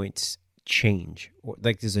the joints change?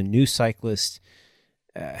 Like, does a new cyclist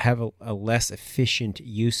have a less efficient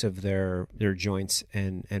use of their joints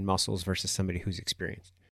and muscles versus somebody who's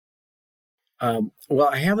experienced? Well,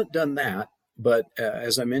 I haven't done that, but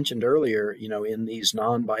as I mentioned earlier, in these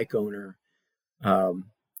non-bike owner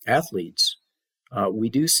athletes, we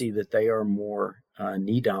do see that they are more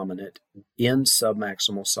knee dominant in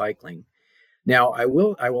submaximal cycling. Now, I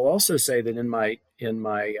will also say that in my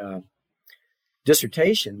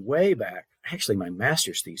dissertation way back, actually my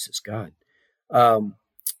master's thesis, God, um,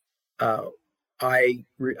 uh, I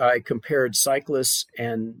compared cyclists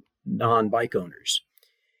and non-bike owners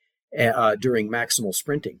during maximal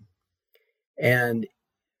sprinting, and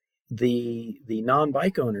the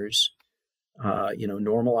non-bike owners,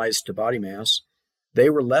 normalized to body mass, they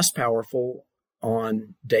were less powerful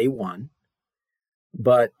on day one,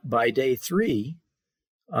 but by day three,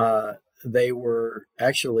 they were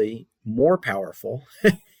actually more powerful,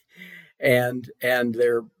 and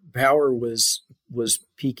their power was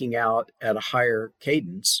peaking out at a higher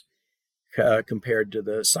cadence compared to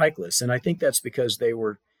the cyclists. And I think that's because they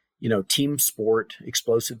were, team sport,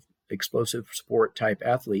 explosive sport type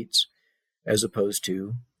athletes, as opposed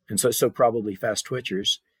to, and so probably fast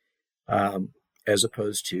twitchers, as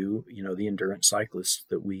opposed to, the endurance cyclists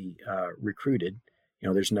that we recruited.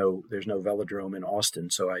 There's no velodrome in Austin,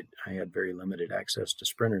 so I had very limited access to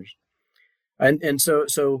sprinters. And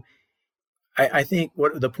so I think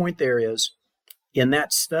what the point there is, in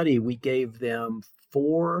that study, we gave them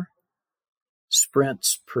 4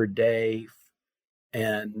 sprints per day,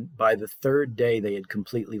 and by the third day, they had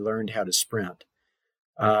completely learned how to sprint.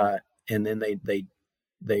 And then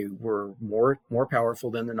they were more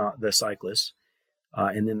powerful than the cyclists,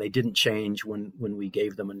 and then they didn't change when we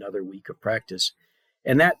gave them another week of practice.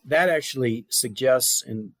 And that actually suggests,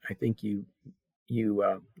 and I think you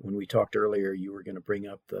when we talked earlier, you were going to bring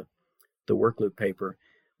up the work loop paper,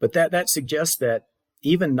 but that suggests that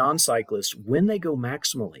even non-cyclists, when they go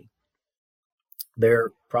maximally,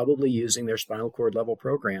 they're probably using their spinal cord level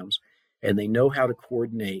programs, and they know how to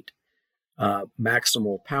coordinate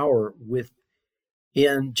maximal power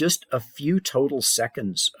within just a few total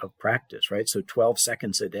seconds of practice, right? So 12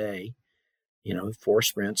 seconds a day, 4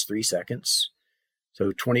 sprints, 3 seconds.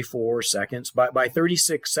 So 24 seconds. By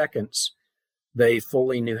 36 seconds, they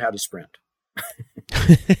fully knew how to sprint.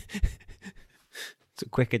 It's a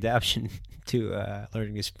quick adaptation to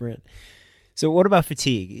learning to sprint. So what about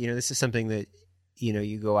fatigue? This is something that,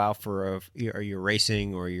 you go out for or you're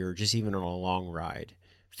racing, or you're just even on a long ride.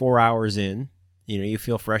 4 hours in, you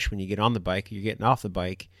feel fresh when you get on the bike, you're getting off the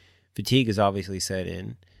bike. Fatigue is obviously set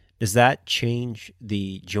in. Does that change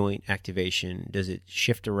the joint activation? Does it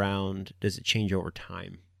shift around? Does it change over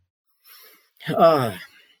time?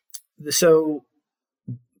 So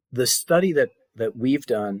the study that we've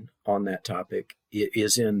done on that topic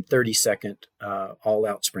is in 30-second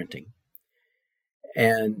all-out sprinting.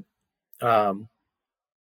 And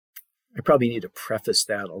I probably need to preface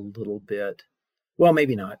that a little bit. Well,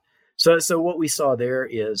 maybe not. So what we saw there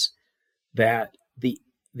is that the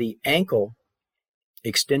ankle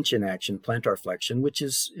extension action, plantar flexion, which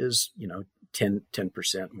is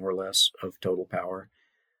 10% more or less of total power,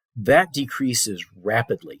 that decreases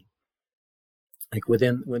rapidly, like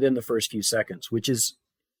within the first few seconds, which is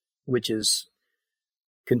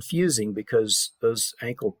confusing because those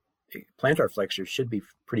ankle plantar flexors should be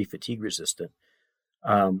pretty fatigue resistant.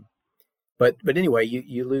 But anyway,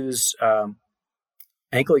 you lose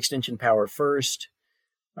ankle extension power first,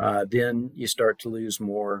 then you start to lose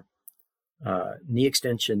more knee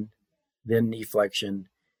extension, then knee flexion,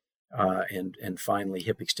 and finally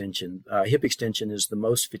hip extension. Hip extension is the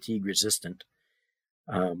most fatigue resistant.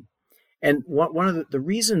 And one of the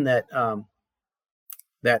reason that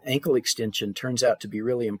that ankle extension turns out to be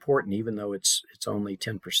really important, even though it's only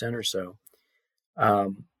 10% or so.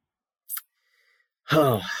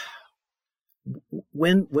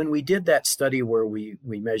 When we did that study where we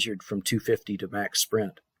measured from 250 to max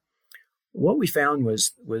sprint, what we found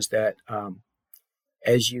was that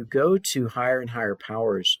as you go to higher and higher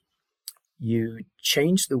powers, you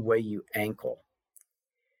change the way you ankle.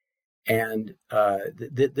 And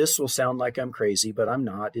this will sound like I'm crazy, but I'm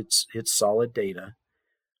not. It's solid data.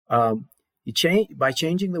 By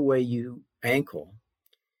changing the way you ankle,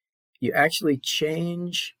 you actually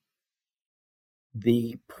change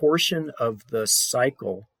the portion of the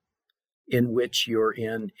cycle in which you're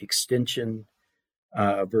in extension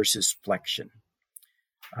versus flexion.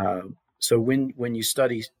 So when you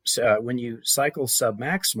cycle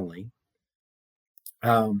submaximally,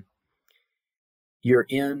 you're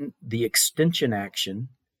in the extension action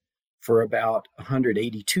for about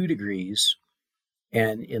 182 degrees,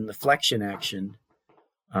 and in the flexion action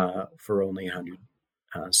for only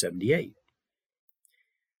 178.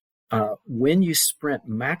 When you sprint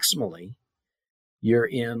maximally, you're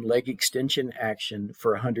in leg extension action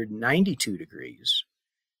for 192 degrees,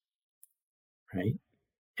 right?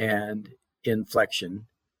 And in flexion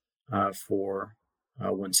for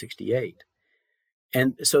 168.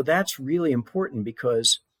 And so that's really important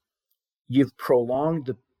because you've prolonged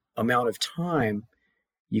the amount of time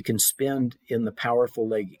you can spend in the powerful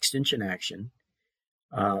leg extension action,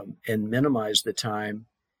 and minimize the time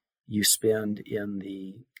you spend in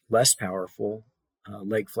the less powerful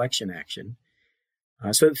leg flexion action.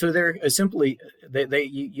 So they're simply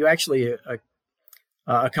you actually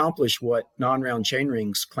accomplish what non-round chain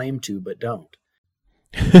rings claim to but don't.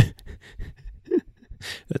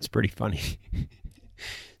 That's pretty funny.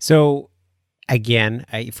 So again,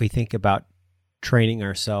 if we think about training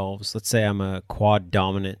ourselves, let's say I'm a quad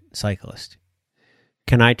dominant cyclist.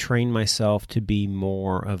 Can I train myself to be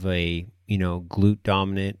more of a, glute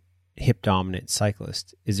dominant, hip dominant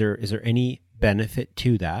cyclist? Is there any benefit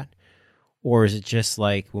to that? Or is it just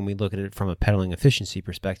like when we look at it from a pedaling efficiency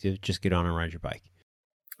perspective, just get on and ride your bike?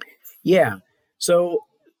 Yeah. So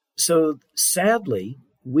sadly,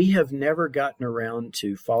 we have never gotten around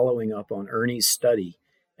to following up on Ernie's study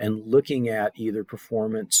and looking at either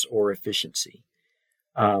performance or efficiency.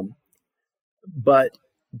 But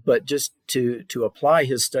just to apply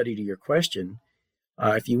his study to your question,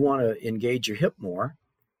 if you want to engage your hip more,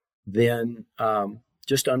 then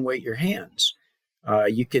just unweight your hands.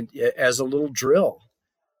 You can, as a little drill,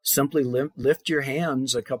 simply lift your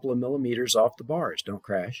hands a couple of millimeters off the bars. Don't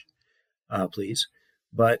crash, please.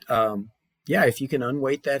 But if you can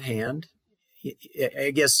unweight that hand,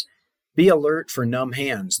 I guess be alert for numb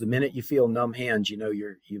hands. The minute you feel numb hands,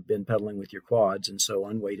 you've been pedaling with your quads, and so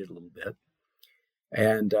unweight it a little bit,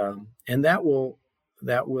 and that will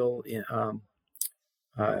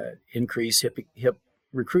increase hip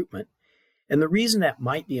recruitment. And the reason that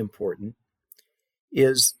might be important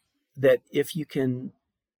is that if you can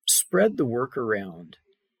spread the work around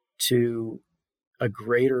to a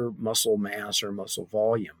greater muscle mass or muscle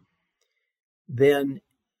volume, then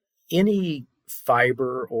any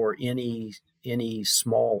fiber or any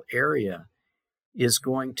small area is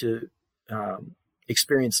going to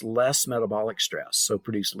experience less metabolic stress, so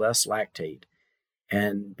produce less lactate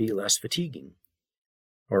and be less fatiguing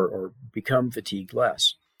or become fatigued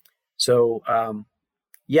less. So,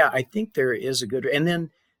 I think there is a good, and then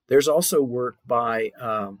there's also work by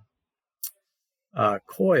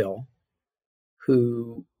Coyle,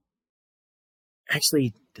 who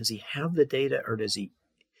actually, does he have the data, or does he,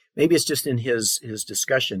 maybe it's just in his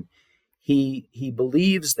discussion. He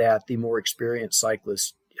believes that the more experienced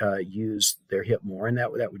cyclists use their hip more, and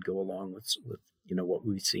that would go along with what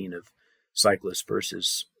we've seen of cyclists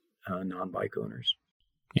versus non-bike owners.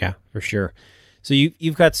 Yeah, for sure. So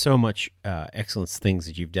you've got so much excellent things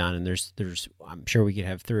that you've done, and there's I'm sure we could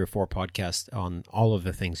have 3 or 4 podcasts on all of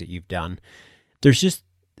the things that you've done. There's just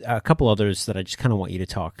a couple others that I just kind of want you to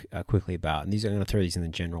talk quickly about, and I'm going to throw these in the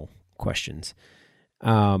general questions.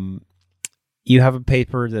 You have a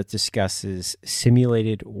paper that discusses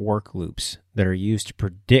simulated work loops that are used to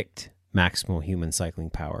predict maximal human cycling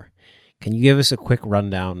power. Can you give us a quick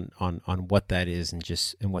rundown on what that is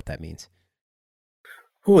and what that means?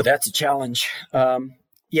 Oh, that's a challenge.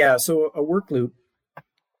 So a work loop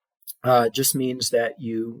just means that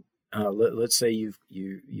you, let's say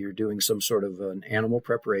you're doing some sort of an animal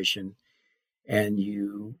preparation, and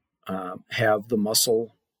you have the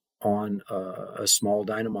muscle on a small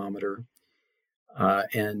dynamometer,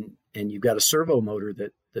 and you've got a servo motor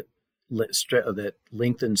that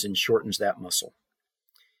lengthens and shortens that muscle,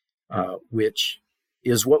 which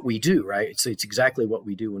is what we do, right? It's exactly what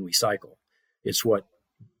we do when we cycle. It's what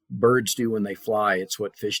birds do when they fly. It's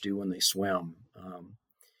what fish do when they swim.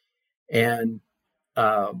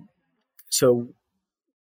 So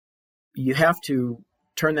you have to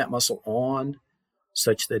turn that muscle on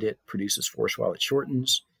such that it produces force while it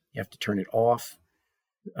shortens. You have to turn it off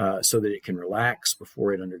so that it can relax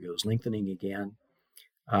before it undergoes lengthening again.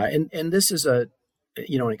 And this is an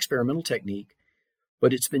experimental technique,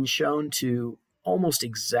 but it's been shown to almost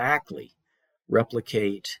exactly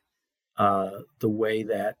replicate the way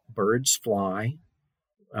that birds fly,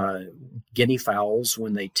 guinea fowls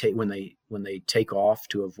when they take off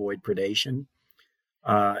to avoid predation,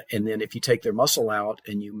 and then if you take their muscle out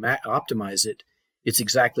and you optimize it, it's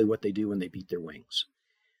exactly what they do when they beat their wings.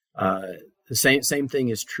 The same thing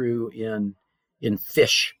is true in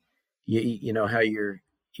fish. You know how you're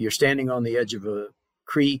standing on the edge of a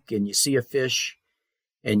creek and you see a fish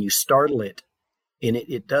and you startle it, and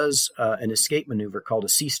it does an escape maneuver called a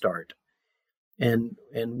sea start. And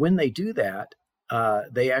when they do that,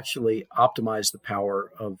 they actually optimize the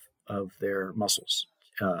power of their muscles.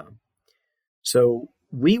 So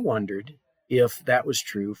we wondered if that was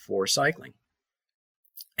true for cycling.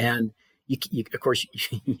 And you of course,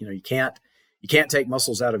 you can't take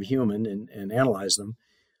muscles out of a human and analyze them.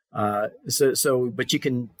 But you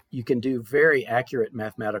can do very accurate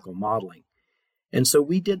mathematical modeling. And so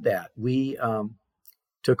we did that. We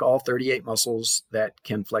took all 38 muscles that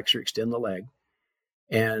can flex or extend the leg,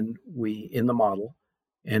 and in the model,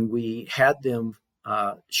 and we had them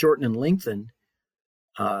shorten and lengthen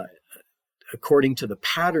according to the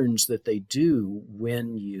patterns that they do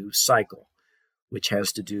when you cycle, which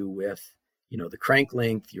has to do with, the crank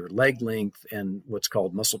length, your leg length, and what's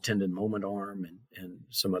called muscle tendon moment arm, and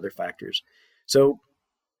some other factors. So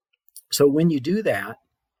when you do that,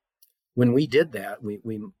 when we did that,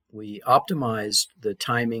 we optimized the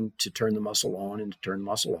timing to turn the muscle on and to turn the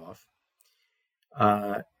muscle off.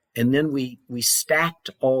 And then we stacked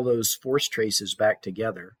all those force traces back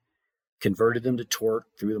together, converted them to torque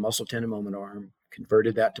through the muscle tendon moment arm,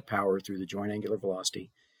 converted that to power through the joint angular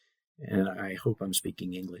velocity. And I hope I'm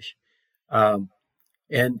speaking English. And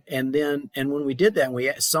when we did that, and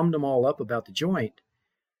we summed them all up about the joint,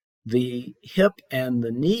 the hip and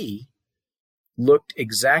the knee looked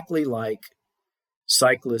exactly like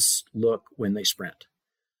cyclists look when they sprint.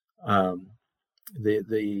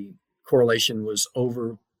 The correlation was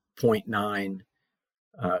over 0.9,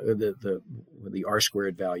 the R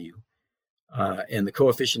squared value. And the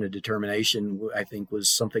coefficient of determination, I think, was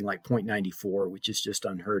something like 0.94, which is just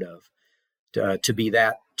unheard of to be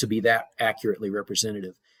that accurately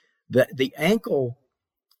representative. The ankle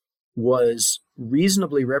was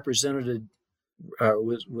reasonably represented,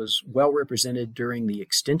 was well represented during the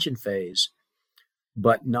extension phase,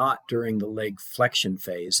 but not during the leg flexion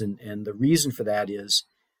phase. And the reason for that is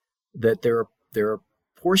that there are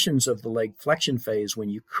portions of the leg flexion phase when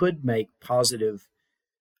you could make positive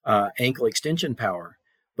ankle extension power,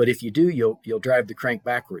 but if you do, you'll drive the crank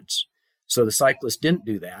backwards. So the cyclist didn't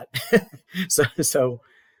do that. so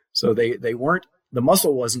they weren't. The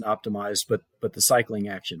muscle wasn't optimized, but the cycling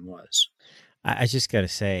action was. I just got to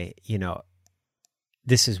say,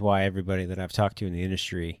 this is why everybody that I've talked to in the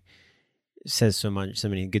industry says so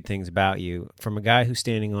many good things about you. From a guy who's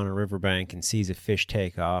standing on a riverbank and sees a fish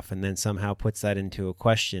take off and then somehow puts that into a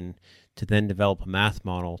question to then develop a math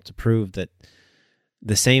model to prove that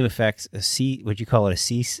the same effects, would you call it a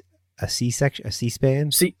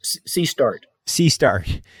C-span? C-start.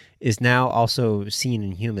 C-start is now also seen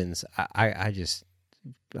in humans. I get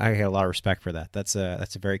a lot of respect for that. That's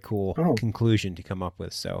a very cool conclusion to come up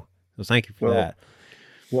with. So thank you for that.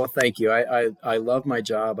 Well, thank you. I love my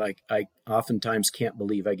job. I oftentimes can't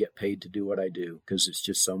believe I get paid to do what I do because it's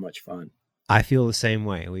just so much fun. I feel the same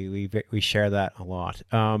way. We share that a lot.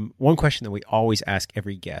 One question that we always ask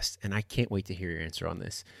every guest, and I can't wait to hear your answer on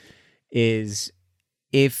this, is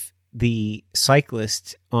if the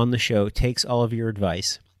cyclist on the show takes all of your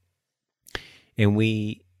advice and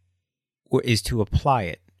is to apply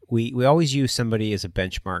it. We always use somebody as a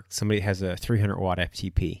benchmark. Somebody has a 300 watt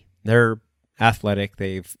FTP. They're athletic.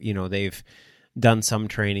 They've done some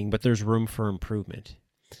training, but there's room for improvement.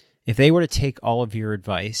 If they were to take all of your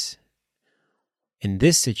advice in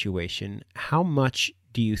this situation, how much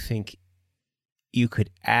do you think you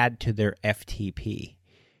could add to their FTP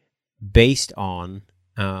based on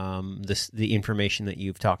the information that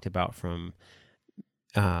you've talked about from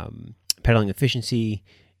pedaling efficiency,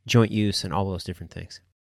 joint use, and all those different things?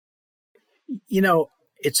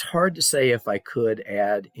 It's hard to say if I could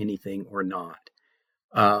add anything or not.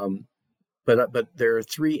 But there are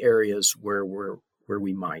three areas where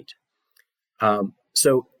we might.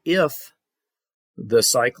 So if the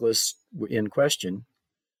cyclist in question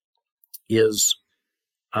is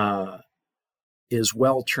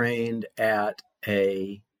well trained at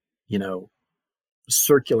a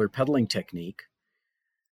circular pedaling technique,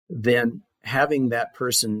 then having that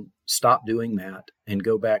person stop doing that and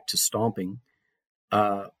go back to stomping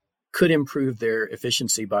could improve their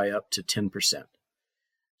efficiency by up to 10%.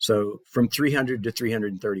 So from 300 to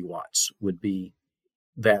 330 watts would be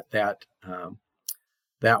that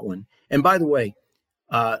one. And by the way,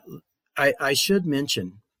 I should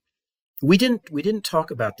mention, we didn't talk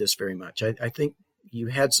about this very much. I think you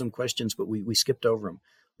had some questions, but we skipped over them.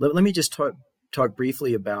 Let me just talk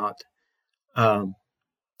briefly about.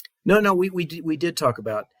 We did talk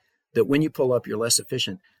about that when you pull up, you're less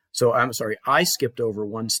efficient. So I'm sorry, I skipped over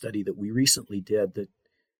one study that we recently did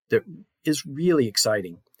that is really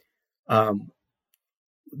exciting.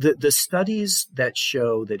 The studies that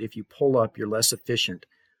show that if you pull up, you're less efficient,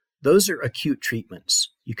 those are acute treatments.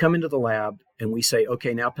 You come into the lab and we say,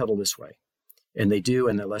 okay, now pedal this way. And they do,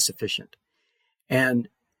 and they're less efficient. And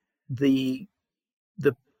the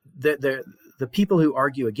people who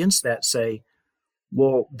argue against that say,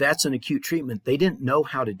 well, that's an acute treatment. They didn't know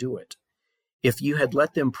how to do it. If you had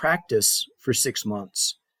let them practice for 6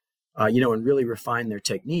 months, and really refine their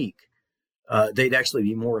technique, they'd actually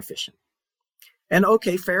be more efficient. And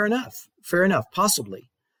okay, fair enough, possibly.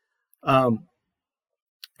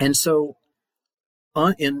 And so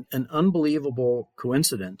in an unbelievable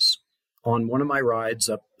coincidence, on one of my rides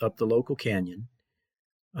up the local canyon,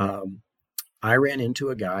 I ran into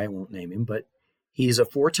a guy, I won't name him, but he's a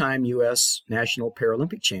 4-time U.S. national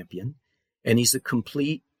Paralympic champion, and he's a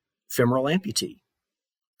complete femoral amputee.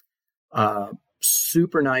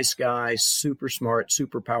 Super nice guy, super smart,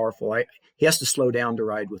 super powerful. He has to slow down to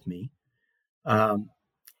ride with me.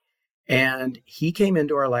 And he came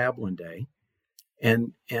into our lab one day,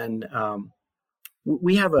 and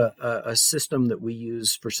we have a system that we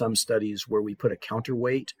use for some studies where we put a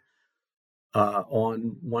counterweight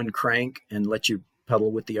on one crank and let you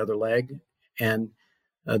pedal with the other leg. And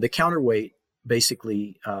the counterweight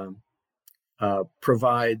basically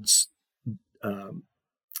provides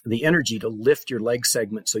the energy to lift your leg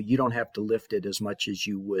segment so you don't have to lift it as much as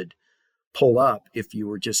you would pull up if you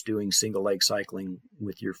were just doing single leg cycling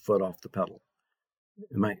with your foot off the pedal.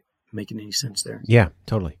 Am I making any sense there? Yeah,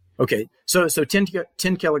 totally. Okay, so 10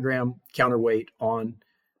 kilogram counterweight on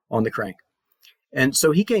the crank. And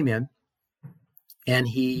so he came in and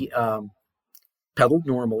he pedaled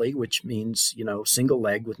normally, which means, single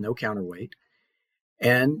leg with no counterweight.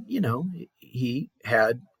 And, he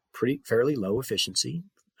had fairly low efficiency,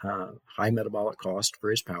 high metabolic cost for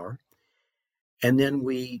his power. And then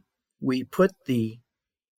we put the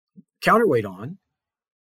counterweight on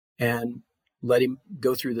and let him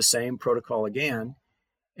go through the same protocol again.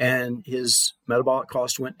 And his metabolic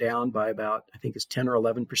cost went down by about, I think it's 10 or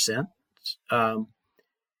 11%. And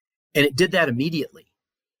it did that immediately.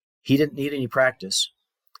 He didn't need any practice.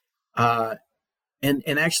 And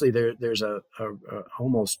actually there's a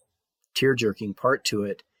almost tear-jerking part to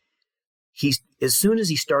it. As soon as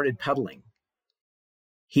he started pedaling,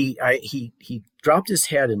 he dropped his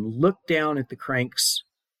head and looked down at the cranks,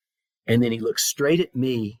 and then he looked straight at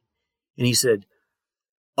me and he said,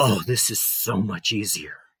 "Oh, this is so much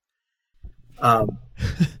easier."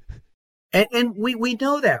 And we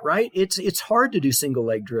know that, right? It's hard to do single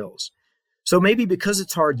leg drills. So maybe because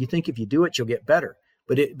it's hard, you think if you do it, you'll get better,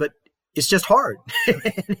 but it's just hard.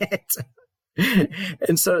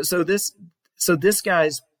 And so this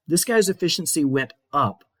guy's efficiency went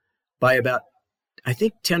up by about, I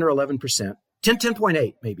think 10 or 11%,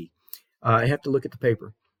 10.8 maybe. I have to look at the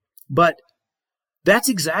paper, but that's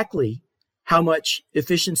exactly how much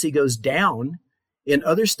efficiency goes down in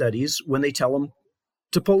other studies when they tell them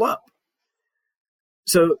to pull up.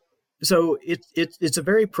 So it's a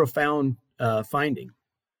very profound finding.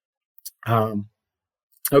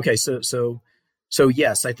 Okay, so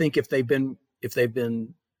yes, I think if they've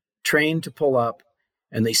been trained to pull up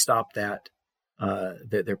and they stop that,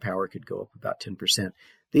 their power could go up about 10%.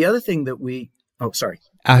 The other thing that I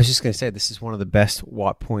was just going to say, this is one of the best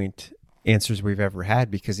Watt Point answers we've ever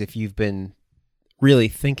had, because if you've been really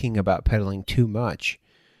thinking about pedaling too much,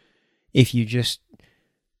 if you just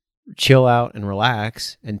chill out and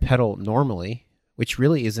relax and pedal normally, which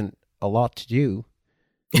really isn't a lot to do,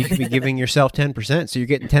 you could be giving yourself 10%. So you're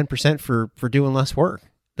getting 10% for doing less work.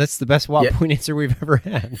 That's the best Watt Point answer we've ever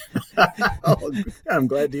had. Oh, I'm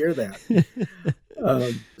glad to hear that.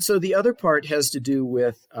 So the other part has to do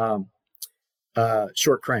with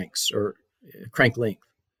short cranks or crank length.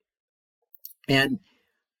 And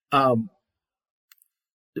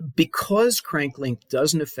because crank length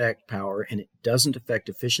doesn't affect power and it doesn't affect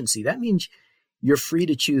efficiency, that means you're free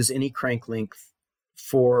to choose any crank length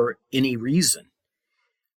for any reason.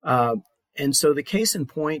 And so the case in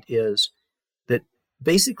point is that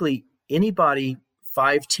basically anybody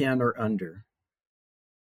 5'10" or under,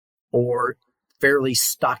 or fairly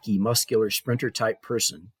stocky, muscular sprinter type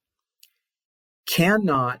person,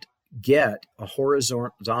 cannot get a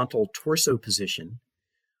horizontal torso position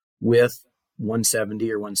with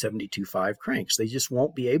 170 or 172.5 cranks. They just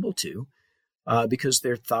won't be able to because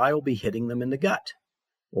their thigh will be hitting them in the gut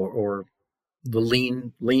or the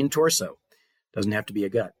lean torso. Doesn't have to be a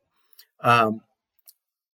gut.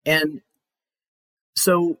 And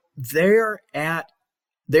so they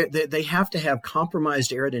have to have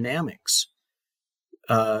compromised aerodynamics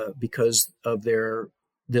because of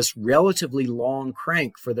this relatively long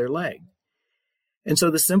crank for their leg. And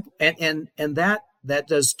so the simple and that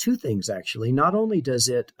does two things actually. Not only does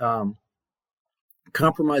it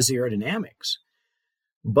compromise the aerodynamics,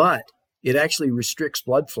 but it actually restricts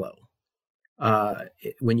blood flow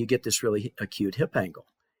when you get this really acute hip angle.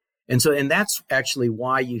 And that's actually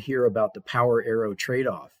why you hear about the power aero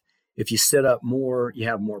trade-off. If you sit up more, you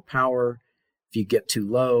have more power. If you get too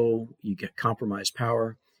low, you get compromised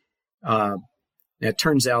power. Now, it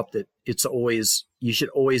turns out that you should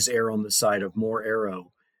always err on the side of more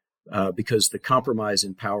aero because the compromise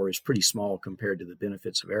in power is pretty small compared to the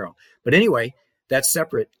benefits of aero. But anyway, that's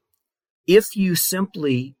separate. If you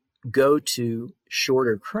simply go to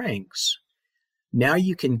shorter cranks, now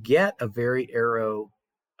you can get a very aero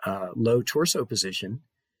low torso position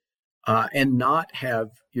and not have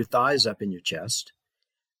your thighs up in your chest.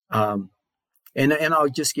 And I'll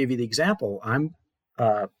just give you the example. I'm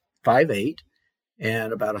 5'8"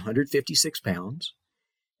 and about 156 pounds.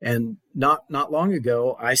 And not long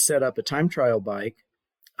ago, I set up a time trial bike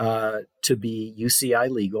to be UCI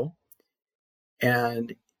legal.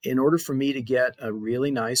 And in order for me to get a really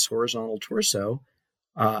nice horizontal torso,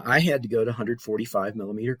 I had to go to 145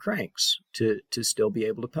 millimeter cranks to still be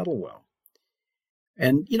able to pedal well.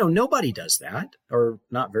 And, nobody does that, or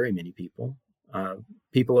not very many people.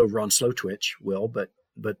 People over on Slow Twitch will, but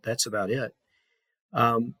that's about it.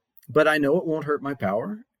 But I know it won't hurt my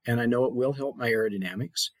power, and I know it will help my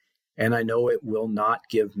aerodynamics, and I know it will not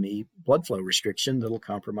give me blood flow restriction that'll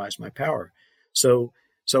compromise my power. So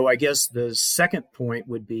I guess the second point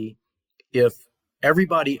would be, if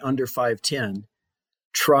everybody under 5'10"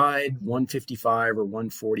 tried 155 or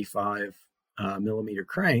 145 millimeter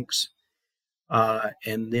cranks,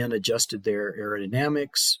 and then adjusted their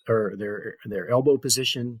aerodynamics or their elbow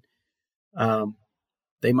position,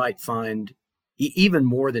 they might find even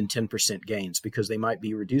more than 10% gains, because they might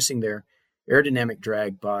be reducing their aerodynamic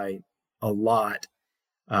drag by a lot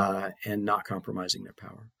and not compromising their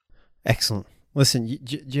power. Excellent. Listen,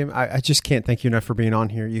 Jim, I just can't thank you enough for being on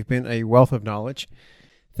here. You've been a wealth of knowledge.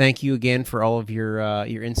 Thank you again for all of your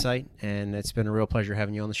insight, and it's been a real pleasure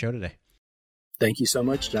having you on the show today. Thank you so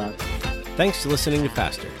much, John. Thanks for listening to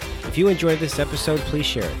Faster. If you enjoyed this episode, please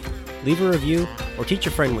share it. Leave a review or teach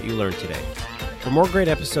a friend what you learned today. For more great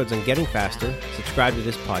episodes on getting faster, subscribe to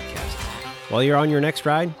this podcast. While you're on your next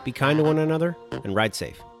ride, be kind to one another and ride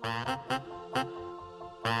safe.